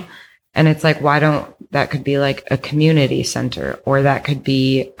them, and it's like, why don't that could be like a community center, or that could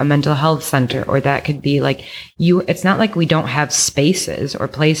be a mental health center, or that could be like it's not like we don't have spaces or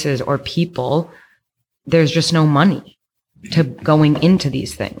places or people. There's just no money to going into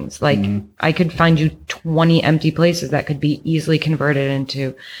these things. Like I could find you 20 empty places that could be easily converted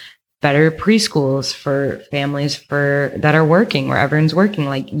into better preschools for families that are working, where everyone's working.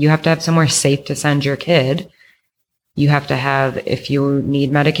 Like you have to have somewhere safe to send your kid. You have to have, if you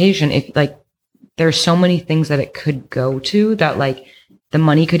need medication, if like, there's so many things that it could go to that like the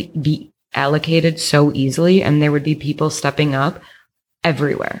money could be allocated so easily, and there would be people stepping up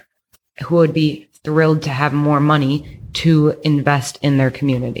everywhere who would be thrilled to have more money to invest in their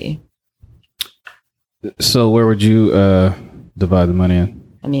community. so where would you divide the money in?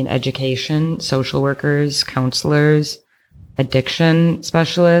 I mean, education, social workers, counselors, addiction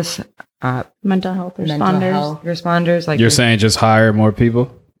specialists, Mental health responders. mental health responders. Like You're saying just hire more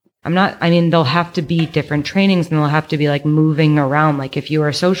people? I mean, there'll have to be different trainings, and they'll have to be like moving around. Like if you are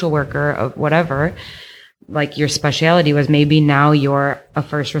a social worker of whatever, like your specialty was, maybe now you're a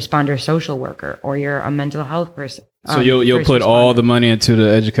first responder social worker, or you're a mental health person. So you'll first put responder. all the money into the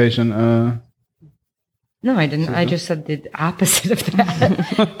education? No, I didn't. I just said the opposite of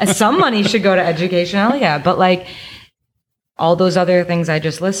that. Some money should go to education. Hell yeah. But like all those other things I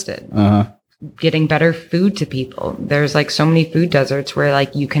just listed, getting better food to people. There's like so many food deserts where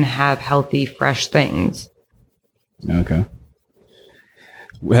like you can have healthy, fresh things. Okay.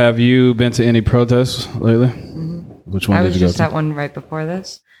 Have you been to any protests lately? Which one I did was you go just to? at one right before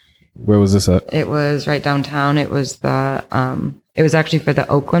this. Where was this at? It was right downtown. It was it was actually for the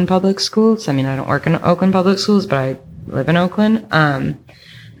Oakland Public Schools. I mean, I don't work in Oakland Public Schools, but I live in Oakland,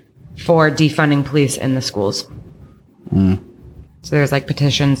 for defunding police in the schools. So there's like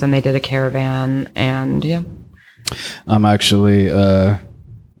petitions, and they did a caravan, and yeah. I'm actually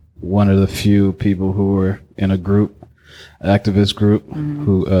one of the few people who were in a group, activist group,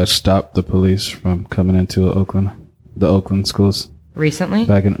 who stopped the police from coming into the Oakland schools. Recently?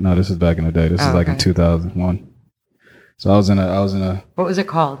 This is back in the day. This is like in 2001. So I was in a What was it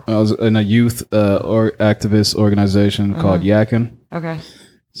called? I was in a youth or activist organization called Yakin. Okay.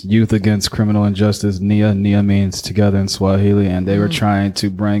 It's Youth Against Criminal Injustice. NIA means together in Swahili, and they were trying to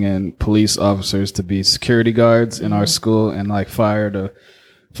bring in police officers to be security guards in our school, and like fire the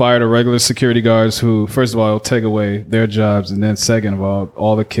regular security guards who, first of all, will take away their jobs, and then second of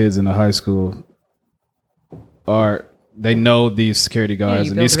all the kids in the high school they know these security guards,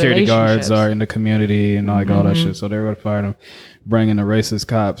 you and these build security guards relationships. are in the community and like all that shit. So they were going to fire them, bring in the racist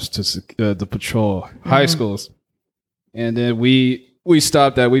cops to patrol high schools. And then we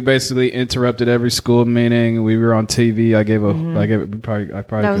stopped that. We basically interrupted every school meeting. We were on TV. I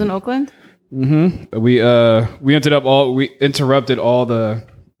probably That was in Oakland? We interrupted all the,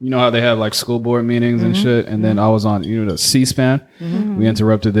 you know how they have like school board meetings and shit, and then I was on the C-SPAN. We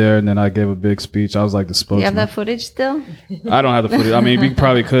interrupted there, and then I gave a big speech. I was like the spokesman. You have that footage still? I don't have the footage. I mean, we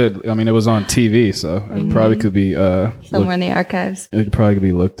probably could. I mean, it was on TV, so it probably could be Somewhere in the archives. it probably could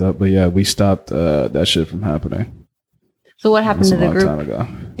be looked up. But yeah, we stopped that shit from happening. So what happened That's to a the long group? time ago.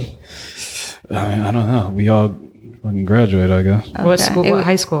 I mean, I don't know. We all fucking graduated, I guess. What Okay. school? What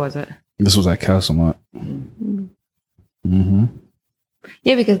high school was it? This was at Castlemont.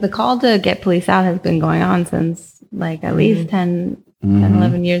 Yeah, because the call to get police out has been going on since like at least 10,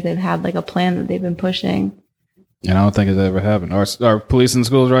 11 years. They've had like a plan that they've been pushing. And I don't think it's ever happened. Are police in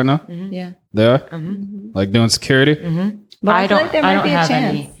schools right now? Yeah. They are? Like doing security? But I feel like there might be a chance.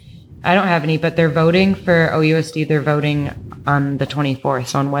 any. I don't have any, but they're voting for OUSD. They're voting on the 24th,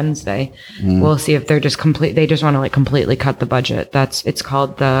 so on Wednesday. We'll see if they're just they just want to like completely cut the budget. It's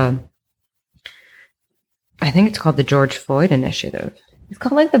called I think it's called the George Floyd Initiative. It's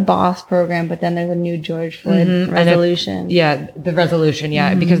called like the BOSS program, but then there's a new George Floyd And resolution. the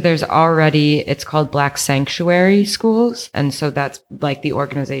resolution, because there's already, it's called Black Sanctuary Schools. And so that's like the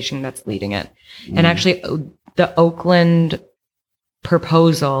organization that's leading it. And actually the Oakland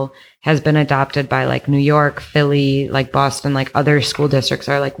proposal has been adopted by like New York, Philly, like Boston, like other school districts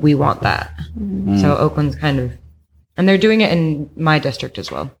are like, we want that. So Oakland's kind of, and they're doing it in my district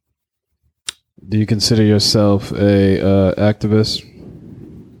as well. Do you consider yourself a activist?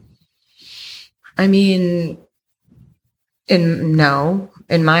 I mean, in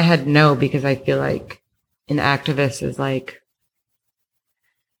my head, no, because I feel like an activist is like,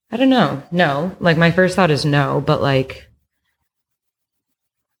 I don't know. No, like my first thought is no, but like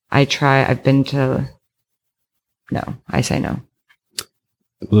I've been to no, I say no.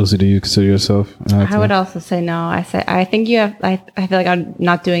 Lucy, do you consider yourself an activist? I would also say no. I think you have. I feel like I'm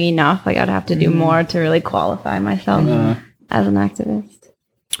not doing enough. Like I'd have to do more to really qualify myself as an activist.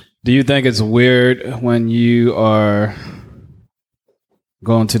 Do you think it's weird when you are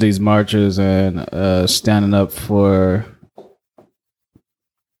going to these marches and standing up for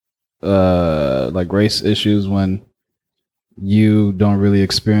like race issues when you don't really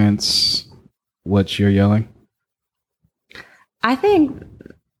experience what you're yelling? I think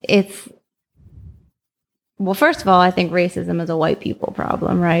it's, well, first of all, I think racism is a white people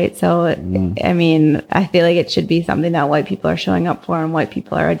problem, right? So, I mean, I feel like it should be something that white people are showing up for and white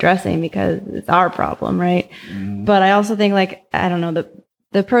people are addressing because it's our problem, right? But I also think, like, I don't know,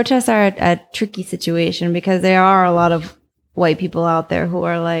 the protests are a tricky situation because there are a lot of white people out there who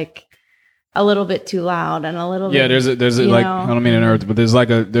are like a little bit too loud and a little bit. Yeah, there's a like, I don't mean to interrupt, but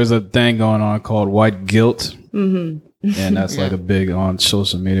there's a thing going on called white guilt. And that's like a big on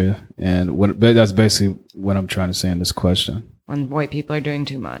social media. And that's basically what I'm trying to say in this question. When white people are doing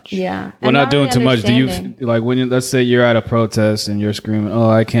too much. Yeah. Well, not doing too much. Do you, like, when you, let's say you're at a protest and you're screaming, "Oh,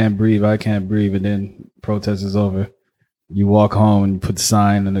 I can't breathe, I can't breathe," and then protest is over. You walk home and you put the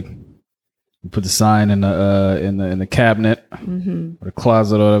sign in the cabinet or the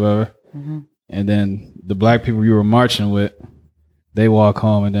closet or whatever. And then the black people you were marching with, they walk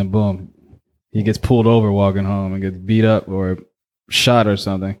home, and then boom, he gets pulled over walking home and gets beat up or shot or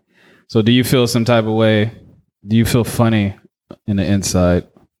something. So do you feel some type of way? Do you feel funny in the inside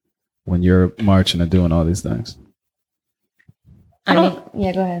when you're marching and doing all these things? Yeah, go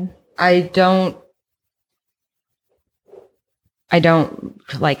ahead. I don't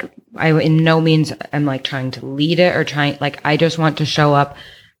like, I in no means am like trying to lead it or trying, like, I just want to show up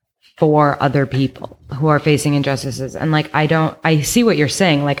for other people who are facing injustices. And like, I see what you're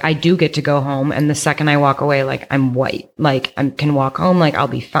saying. Like, I do get to go home, and the second I walk away, like, I'm white, like I can walk home, like I'll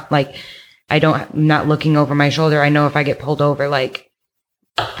be fine. Like, I'm not looking over my shoulder. I know if I get pulled over, like,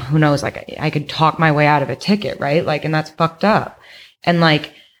 who knows, like I could talk my way out of a ticket, right? Like, and that's fucked up. And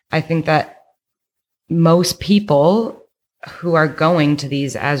like, I think that most people who are going to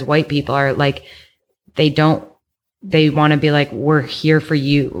these as white people are like, they want to be like, we're here for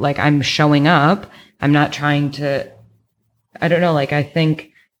you. Like, I'm showing up. I'm not trying to, I don't know. Like, I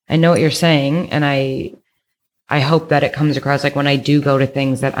think I know what you're saying. And I hope that it comes across, like, when I do go to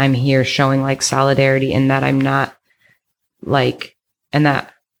things, that I'm here showing like solidarity, and that I'm not like, and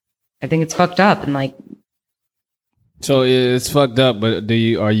that I think it's fucked up. And like, so it's fucked up, but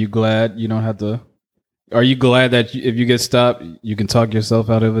are you glad you don't have to, are you glad that if you get stopped, you can talk yourself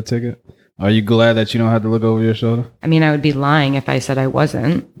out of a ticket? Are you glad that you don't have to look over your shoulder? I mean, I would be lying if I said I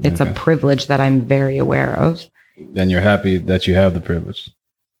wasn't. It's a privilege that I'm very aware of. Then you're happy that you have the privilege.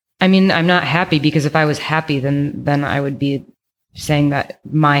 I mean, I'm not happy, because if I was happy, then I would be saying that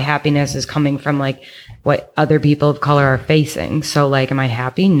my happiness is coming from like what other people of color are facing. So like, am I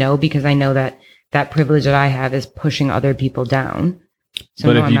happy? No, because I know that that privilege that I have is pushing other people down. So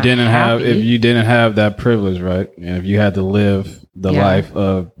but no, if you didn't have that privilege, right, and if you had to live the life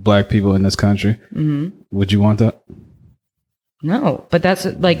of black people in this country, would you want that? No, but that's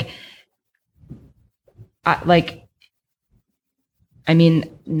like, I mean,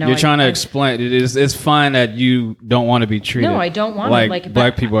 no. You're trying to explain. It's fine that you don't want to be treated. No, I don't want like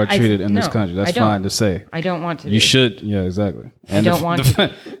black people are treated in this country. That's fine to say. I don't want to. You should. Yeah, exactly. And I don't want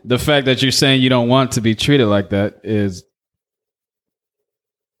to. The fact that you're saying you don't want to be treated like that is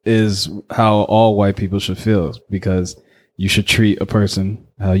how all white people should feel, because you should treat a person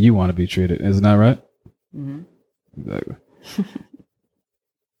how you want to be treated. Isn't that right? Exactly.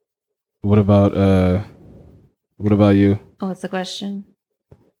 What about you? Oh, what's the question?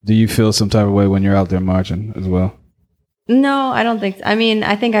 Do you feel some type of way when you're out there marching as well? No, I don't think so. I mean,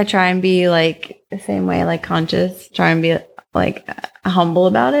 I think I try and be like the same way, like conscious, try and be like humble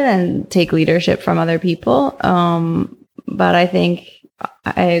about it and take leadership from other people. But I think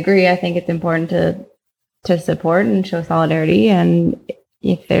I agree. I think it's important to support and show solidarity. And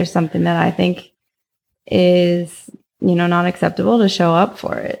if there's something that I think is, not acceptable, to show up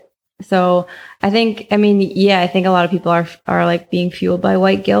for it. So I think a lot of people are like being fueled by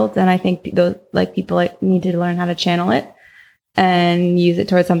white guilt. And I think those like people like need to learn how to channel it and use it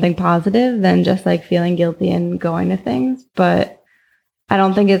towards something positive than just like feeling guilty and going to things. But I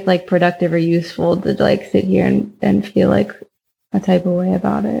don't think it's like productive or useful to like sit here and feel like a type of way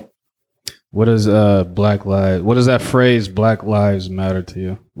about it. What does what does that phrase Black Lives Matter to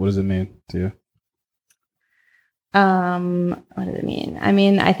you? What does it mean to you? What does it mean? I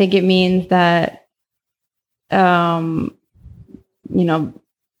mean, I think it means that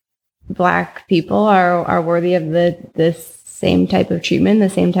Black people are worthy of the same type of treatment, the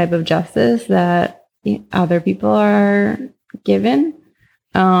same type of justice that other people are given.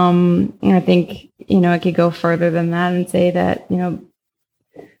 And I think, it could go further than that and say that,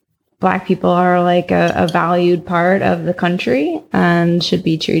 Black people are like a valued part of the country and should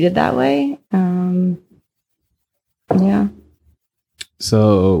be treated that way. Yeah.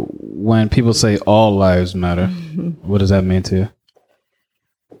 So when people say all lives matter, what does that mean to you?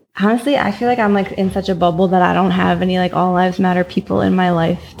 Honestly, I feel like I'm like in such a bubble that I don't have any like all lives matter people in my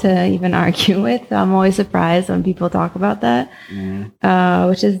life to even argue with. So I'm always surprised when people talk about that,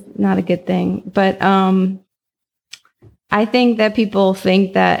 which is not a good thing. But I think that people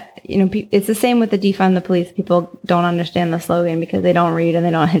think that, it's the same with the defund the police. People don't understand the slogan because they don't read and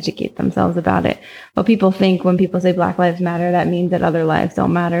they don't educate themselves about it. But people think when people say Black Lives Matter, that means that other lives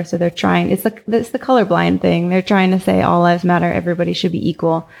don't matter. So they're trying, it's the colorblind thing. They're trying to say all lives matter, everybody should be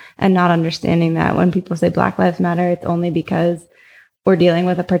equal, and not understanding that when people say Black Lives Matter, it's only because we're dealing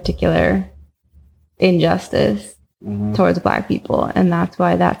with a particular injustice towards Black people. And that's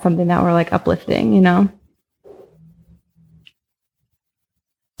why that's something that we're like uplifting,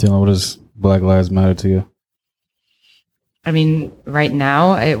 Dylan, what does Black Lives Matter to you? I mean, right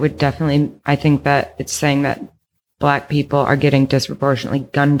now, it would definitely, I think that it's saying that Black people are getting disproportionately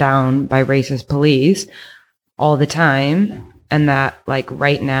gunned down by racist police all the time. And that, like,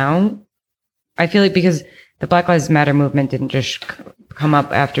 right now, I feel like because the Black Lives Matter movement didn't just come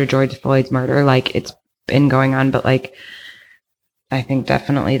up after George Floyd's murder, like, it's been going on. But, like, I think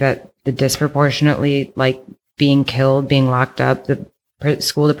definitely that the disproportionately, like, being killed, being locked up, the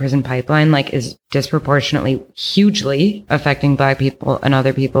school to prison pipeline, like, is disproportionately hugely affecting Black people and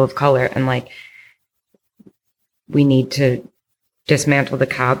other people of color. And, like, we need to dismantle the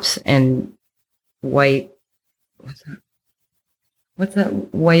cops and what are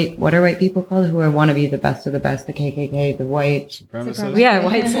white people called who want to be the best of the best, the KKK, the white supremacists? Yeah,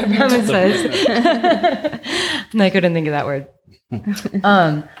 white supremacists. And I couldn't think of that word.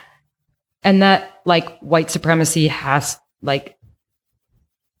 And that, like, white supremacy has, like,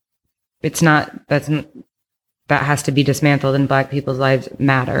 that has to be dismantled, and Black people's lives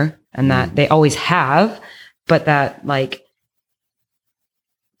matter, and that they always have, but that, like,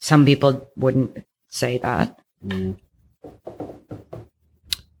 some people wouldn't say that.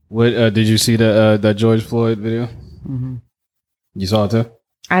 What did you see that George Floyd video? Mm-hmm. You saw it too?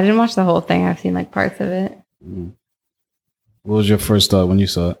 I didn't watch the whole thing. I've seen like parts of it. What was your first thought when you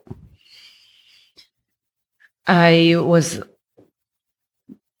saw it? I was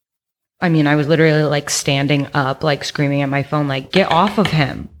literally like standing up, like screaming at my phone, like, get off of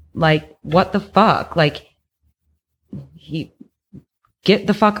him. Like, what the fuck? Like, get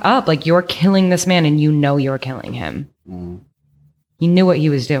the fuck up. Like, you're killing this man and you know you're killing him. He knew what he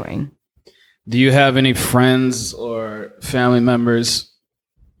was doing. Do you have any friends or family members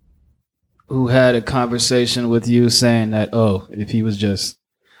who had a conversation with you saying that, oh, if he was just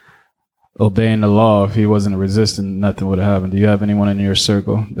obeying the law, if he wasn't resisting, nothing would have happened? Do you have anyone in your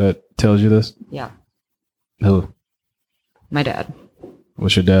circle that tells you this? Yeah. Who? My dad.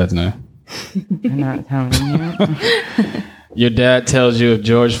 What's your dad's name? I'm not telling you. Your dad tells you if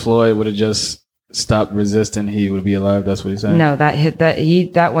George Floyd would have just stopped resisting, he would be alive. That's what he's saying? No,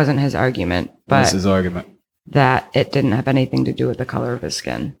 that wasn't his argument. But that's his argument. That it didn't have anything to do with the color of his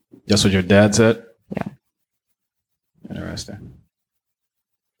skin. That's what your dad said? Yeah. Interesting.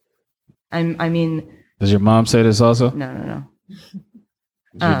 I mean, does your mom say this also? No. Is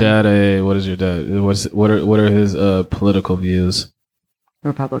your dad what is your dad? What are his political views?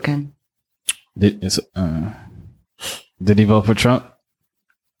 Republican. Did he vote for Trump?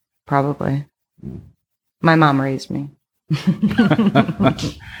 Probably. My mom raised me.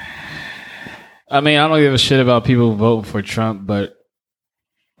 I mean, I don't give a shit about people who vote for Trump, but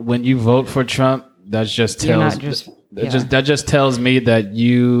when you vote for Trump, that just tells me that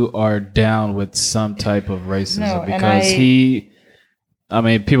you are down with some type of racism, because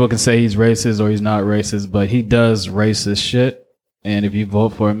people can say he's racist or he's not racist, but he does racist shit. And if you vote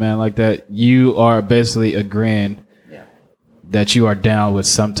for a man like that, you are basically agreeing that you are down with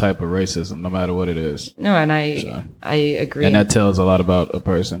some type of racism, no matter what it is. No, and I agree. And that tells a lot about a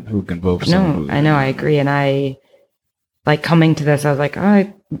person who can vote for someone. No, I know, I agree. And I, like, coming to this, I was like,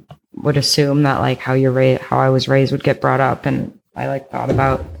 I would assume that, like, how I was raised would get brought up. And I, like, thought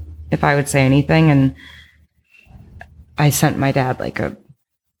about if I would say anything. And I sent my dad, like, a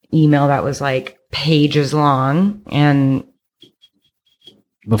email that was, like, pages long. And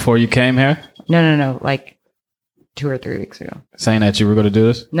before you came here? No, like 2 or 3 weeks ago. Saying that you were going to do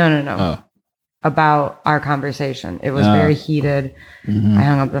this? No. Oh. about our conversation. It was Ah. very heated. Mhm. I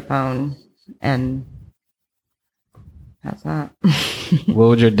hung up the phone, and that's that. What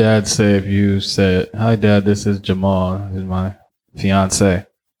would your dad say if you said, "Hi, Dad, this is Jamal, this is my fiance"?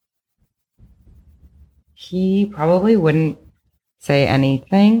 He probably wouldn't say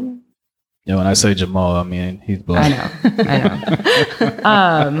anything. Yeah, when I say Jamal, I mean he's black.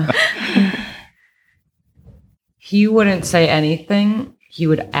 I know. He wouldn't say anything. He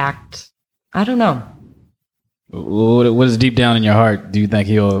would act. I don't know. What is deep down in your heart? Do you think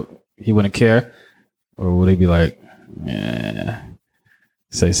he wouldn't care, or would he be like, "Yeah,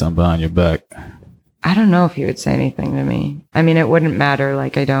 say something behind your back"? I don't know if he would say anything to me. I mean, it wouldn't matter.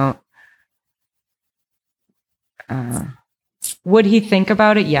 Like, I don't. Would he think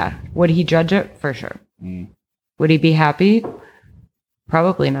about it? Yeah. Would he judge it? For sure. Mm. Would he be happy?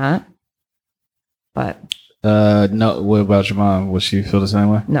 Probably not. But No. What about your mom? Would she feel the same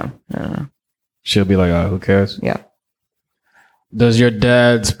way? no. She'll be like, "Oh, who cares?" Yeah. Does your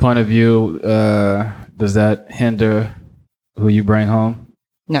dad's point of view does that hinder who you bring home?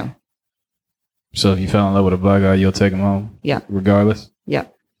 No. So if you fell in love with a black guy, you'll take him home? Yeah. Regardless? Yeah.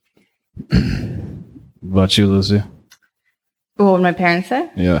 What about you, Lucy? What would my parents say?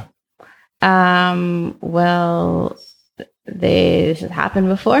 Yeah. Well, this has happened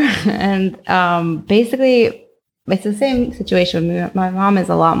before, and basically, it's the same situation with me. My mom is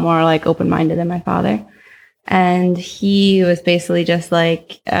a lot more like open-minded than my father, and he was basically just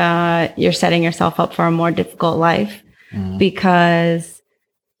like, "You're setting yourself up for a more difficult life because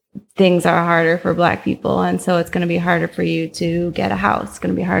things are harder for Black people, and so it's going to be harder for you to get a house. It's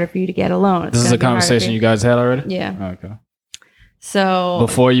going to be harder for you to get a loan." It's This is gonna a be harder for conversation you guys had already? Yeah. Okay. So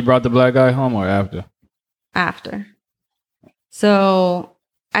Before you brought the black guy home or after? after. So,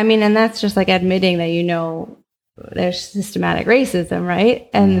 I mean, and that's just like admitting that, you know, there's systematic racism, right?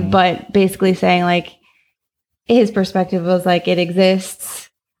 And, but basically saying like his perspective was like, it exists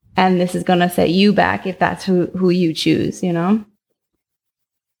and this is going to set you back if that's who you choose, you know?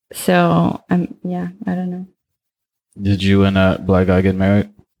 So, yeah, I don't know. Did you and that black guy get married?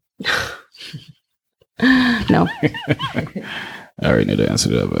 No. I already knew the answer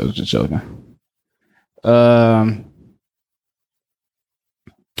to that, but I was just joking. All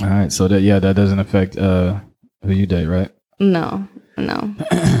right, so that doesn't affect who you date, right? No.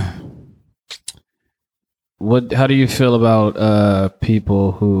 How do you feel about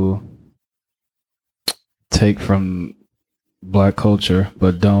people who take from Black culture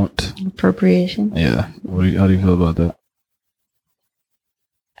but don't? Appropriation. Yeah. How do you feel about that?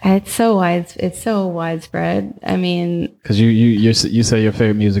 It's so widespread. I mean, Because you say your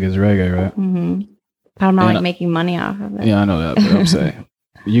favorite music is reggae, right? but I'm not And, like making money off of it. Yeah, I know that, but I'm saying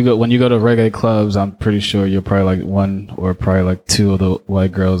when you go to reggae clubs, I'm pretty sure you're probably like one or probably like two of the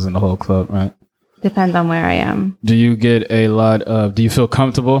white girls in the whole club, right? Depends on where I am. Do you get a lot of? Do you feel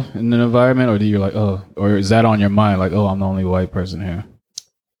comfortable in an environment, or do you like, oh, or is that on your mind, like, oh, I'm the only white person here?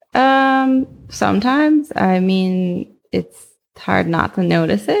 Sometimes. I mean, it's hard not to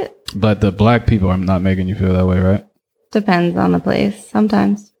notice it. But the Black people are not making you feel that way, right? Depends on the place.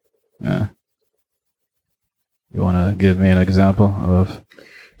 Sometimes. Yeah. You want to give me an example of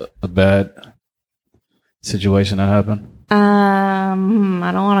a bad situation that happened? I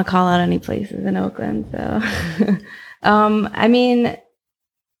don't want to call out any places in Oakland, so. I mean,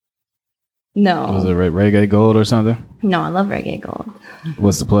 no. Was it Reggae Gold or something? No, I love Reggae Gold.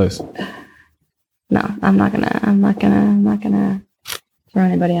 What's the place? No, I'm not gonna throw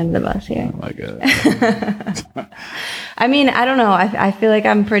anybody under the bus here. Oh my God. I mean, I don't know. I feel like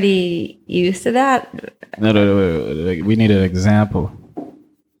I'm pretty used to that. No, wait. We need an example.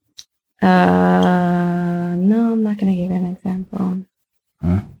 No, I'm not gonna give you an example.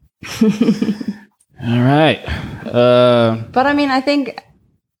 Huh? All right. But I mean, I think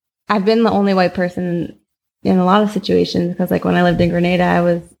I've been the only white person in a lot of situations because, like, when I lived in Grenada, I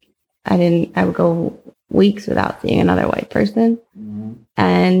would go weeks without seeing another white person.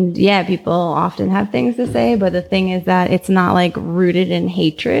 And yeah, people often have things to say, but the thing is that it's not like rooted in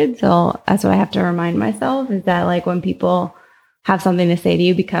hatred. So that's what I have to remind myself is that, like, when people have something to say to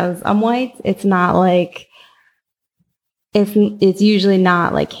you because I'm white, it's not like, it's usually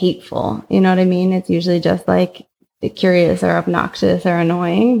not like hateful. You know what I mean? It's usually just like curious or obnoxious or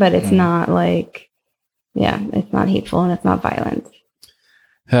annoying, but it's not like, yeah, it's not hateful and it's not violent.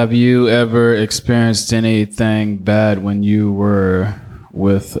 Have you ever experienced anything bad when you were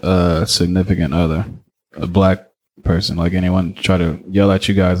with a significant other, a Black person? Like anyone try to yell at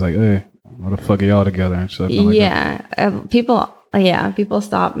you guys like, hey, what the fuck are y'all together and stuff? Like that? People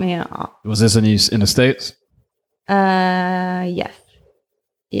stop me. Was this in the States? Yes.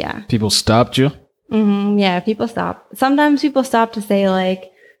 Yeah. People stopped you? Yeah, people stop. Sometimes people stop to say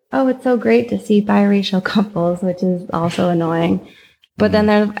like, "Oh, it's so great to see biracial couples," which is also annoying. But then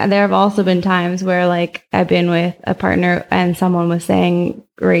there have also been times where like I've been with a partner and someone was saying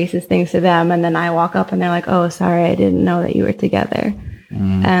racist things to them, and then I walk up and they're like, "Oh, sorry, I didn't know that you were together,"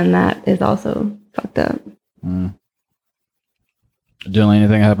 and that is also fucked up. Dylan,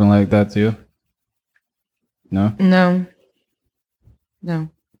 anything happen like that to you? No? No.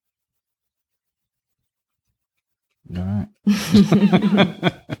 All right.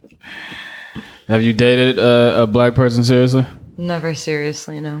 Have you dated a black person seriously? Never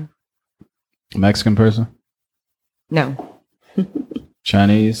seriously, no. Mexican person? No.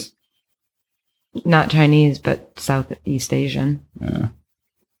 Chinese? Not Chinese, but Southeast Asian. Yeah.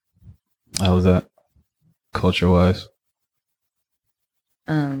 How was that? Culture-wise?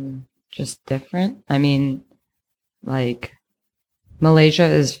 Just different. I mean, like, Malaysia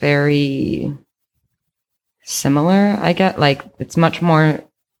is very similar. I get, like, it's much more,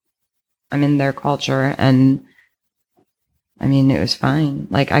 I'm in their culture, and I mean, it was fine.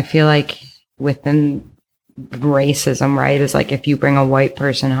 Like, I feel like within racism, right, is like if you bring a white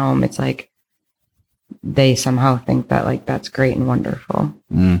person home, it's like they somehow think that, like, that's great and wonderful.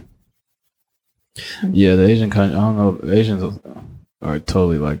 Yeah, the Asian country, I don't know, Asians are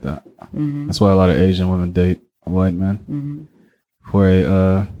totally like that. That's why a lot of Asian women date white men. For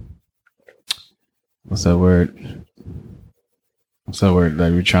a, what's that word? What's that word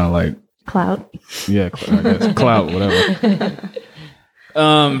that you're trying to like? Clout. Yeah, I guess. Clout, whatever.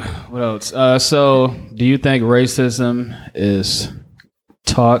 What else? So do you think racism is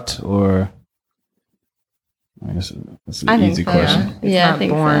taught, or I guess that's an easy question. Yeah, I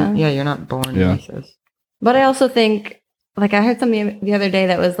think born. so. Yeah, you're not born racist. But I also think, like, I heard something the other day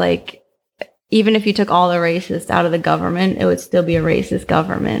that was like, even if you took all the racists out of the government, it would still be a racist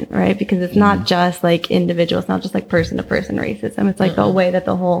government, right? Because it's not just like individual, it's not just like person to person racism. It's like the way that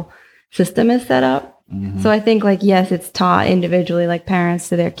the whole system is set up. So I think, like, yes, it's taught individually, like parents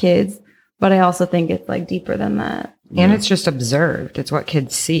to their kids, but I also think it's like deeper than that. And it's just observed. It's what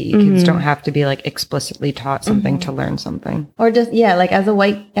kids see. Kids don't have to be like explicitly taught something to learn something. Or just, like as a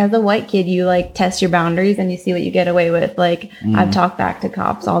white kid, you like test your boundaries and you see what you get away with. Like I've talked back to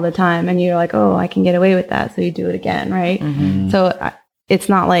cops all the time and you're like, oh, I can get away with that. So you do it again. Right. So it's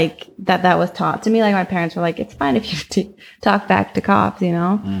not like that was taught to me. Like my parents were like, it's fine if you talk back to cops, you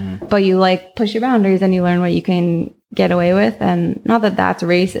know, but you like push your boundaries and you learn what you can get away with. And not that that's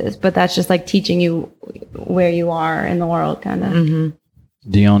racist, but that's just like teaching you where you are in the world, kind of.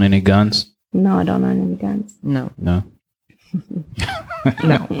 Do you own any guns? No, I don't own any guns. No. No.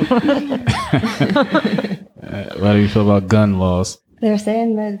 No. How do you feel about gun laws? They're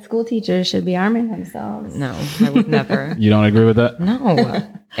saying that school teachers should be arming themselves. No, I would never. You don't agree with that?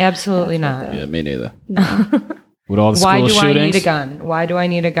 No, absolutely not. Yeah, me neither. With all the school Why do shootings? I need a gun? Why do I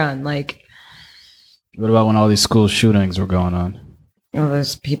need a gun? Like, what about when all these school shootings were going on? well,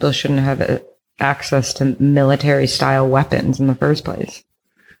 those people shouldn't have access to military style weapons in the first place.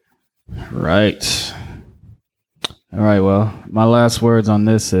 Right. All right. Well, my last words on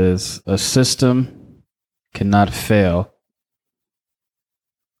this is a system cannot fail.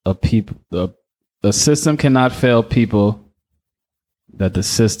 A system cannot fail people that the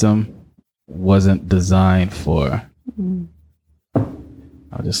system wasn't designed for.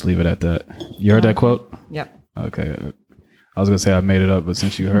 I'll just leave it at that. You heard that quote? Yep. Okay. I was going to say I made it up, but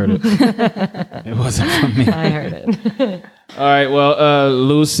since you heard it, it wasn't from me. I heard it. All right. Well,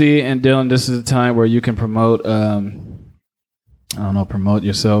 Lucy and Dylan, this is the time where you can promote, promote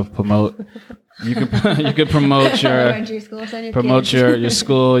yourself, you can promote your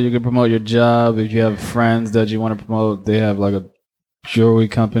school. You can promote your job. If you have friends that you want to promote, they have like a jewelry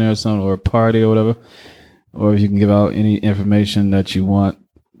company or something, or a party or whatever. Or if you can give out any information that you want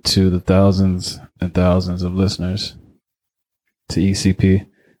to the thousands and thousands of listeners to ECP.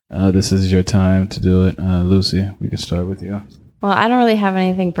 This is your time to do it. Lucy, we can start with you. Well, I don't really have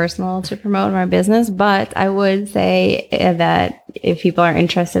anything personal to promote in my business, but I would say that if people are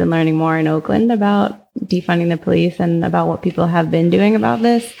interested in learning more in Oakland about defunding the police and about what people have been doing about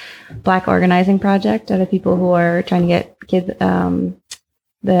this, Black Organizing Project are the people who are trying to get kids,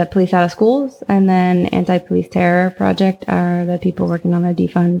 the police out of schools, and then Anti-Police Terror Project are the people working on the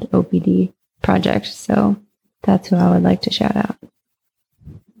Defund OPD project. So that's who I would like to shout out.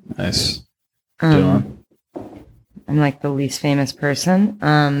 Nice. Dylan? I'm like the least famous person, so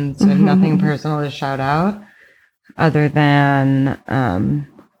I have nothing personal to shout out other than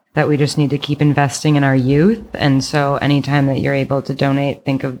that we just need to keep investing in our youth. And so anytime that you're able to donate,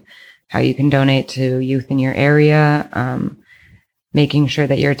 think of how you can donate to youth in your area. making sure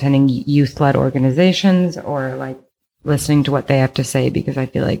that you're attending youth-led organizations or like listening to what they have to say, because I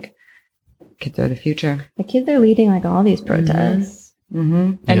feel like kids are the future. The kids are leading like all these protests.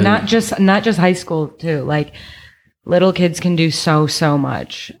 And Yeah. not just high school too. Like little kids can do so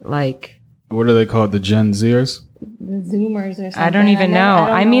much. Like What are they called? The Gen Zers? The Zoomers or something. I don't even know.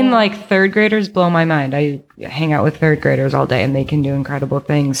 I mean, know. like third graders blow my mind. I hang out with third graders all day and they can do incredible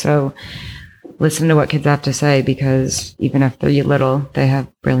things. So listen to what kids have to say, because even if they're little, they have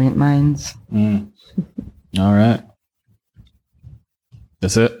brilliant minds. All right.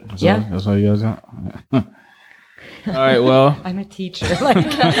 That's it? That's all you guys got? All right, well. I'm a teacher. Like,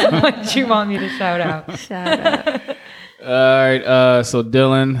 what do you want me to shout out? Shout out. All right. So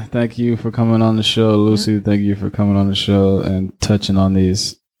Dylan, thank you for coming on the show. Lucy, thank you for coming on the show and touching on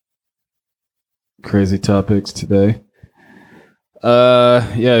these crazy topics today.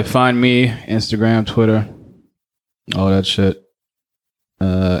 Yeah, find me, Instagram, Twitter, all that shit.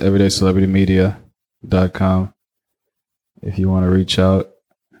 everydaycelebritymedia.com if you want to reach out.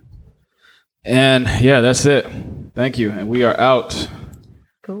 And yeah, that's it. Thank you. And we are out.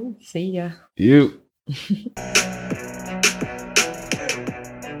 Cool. See ya. You.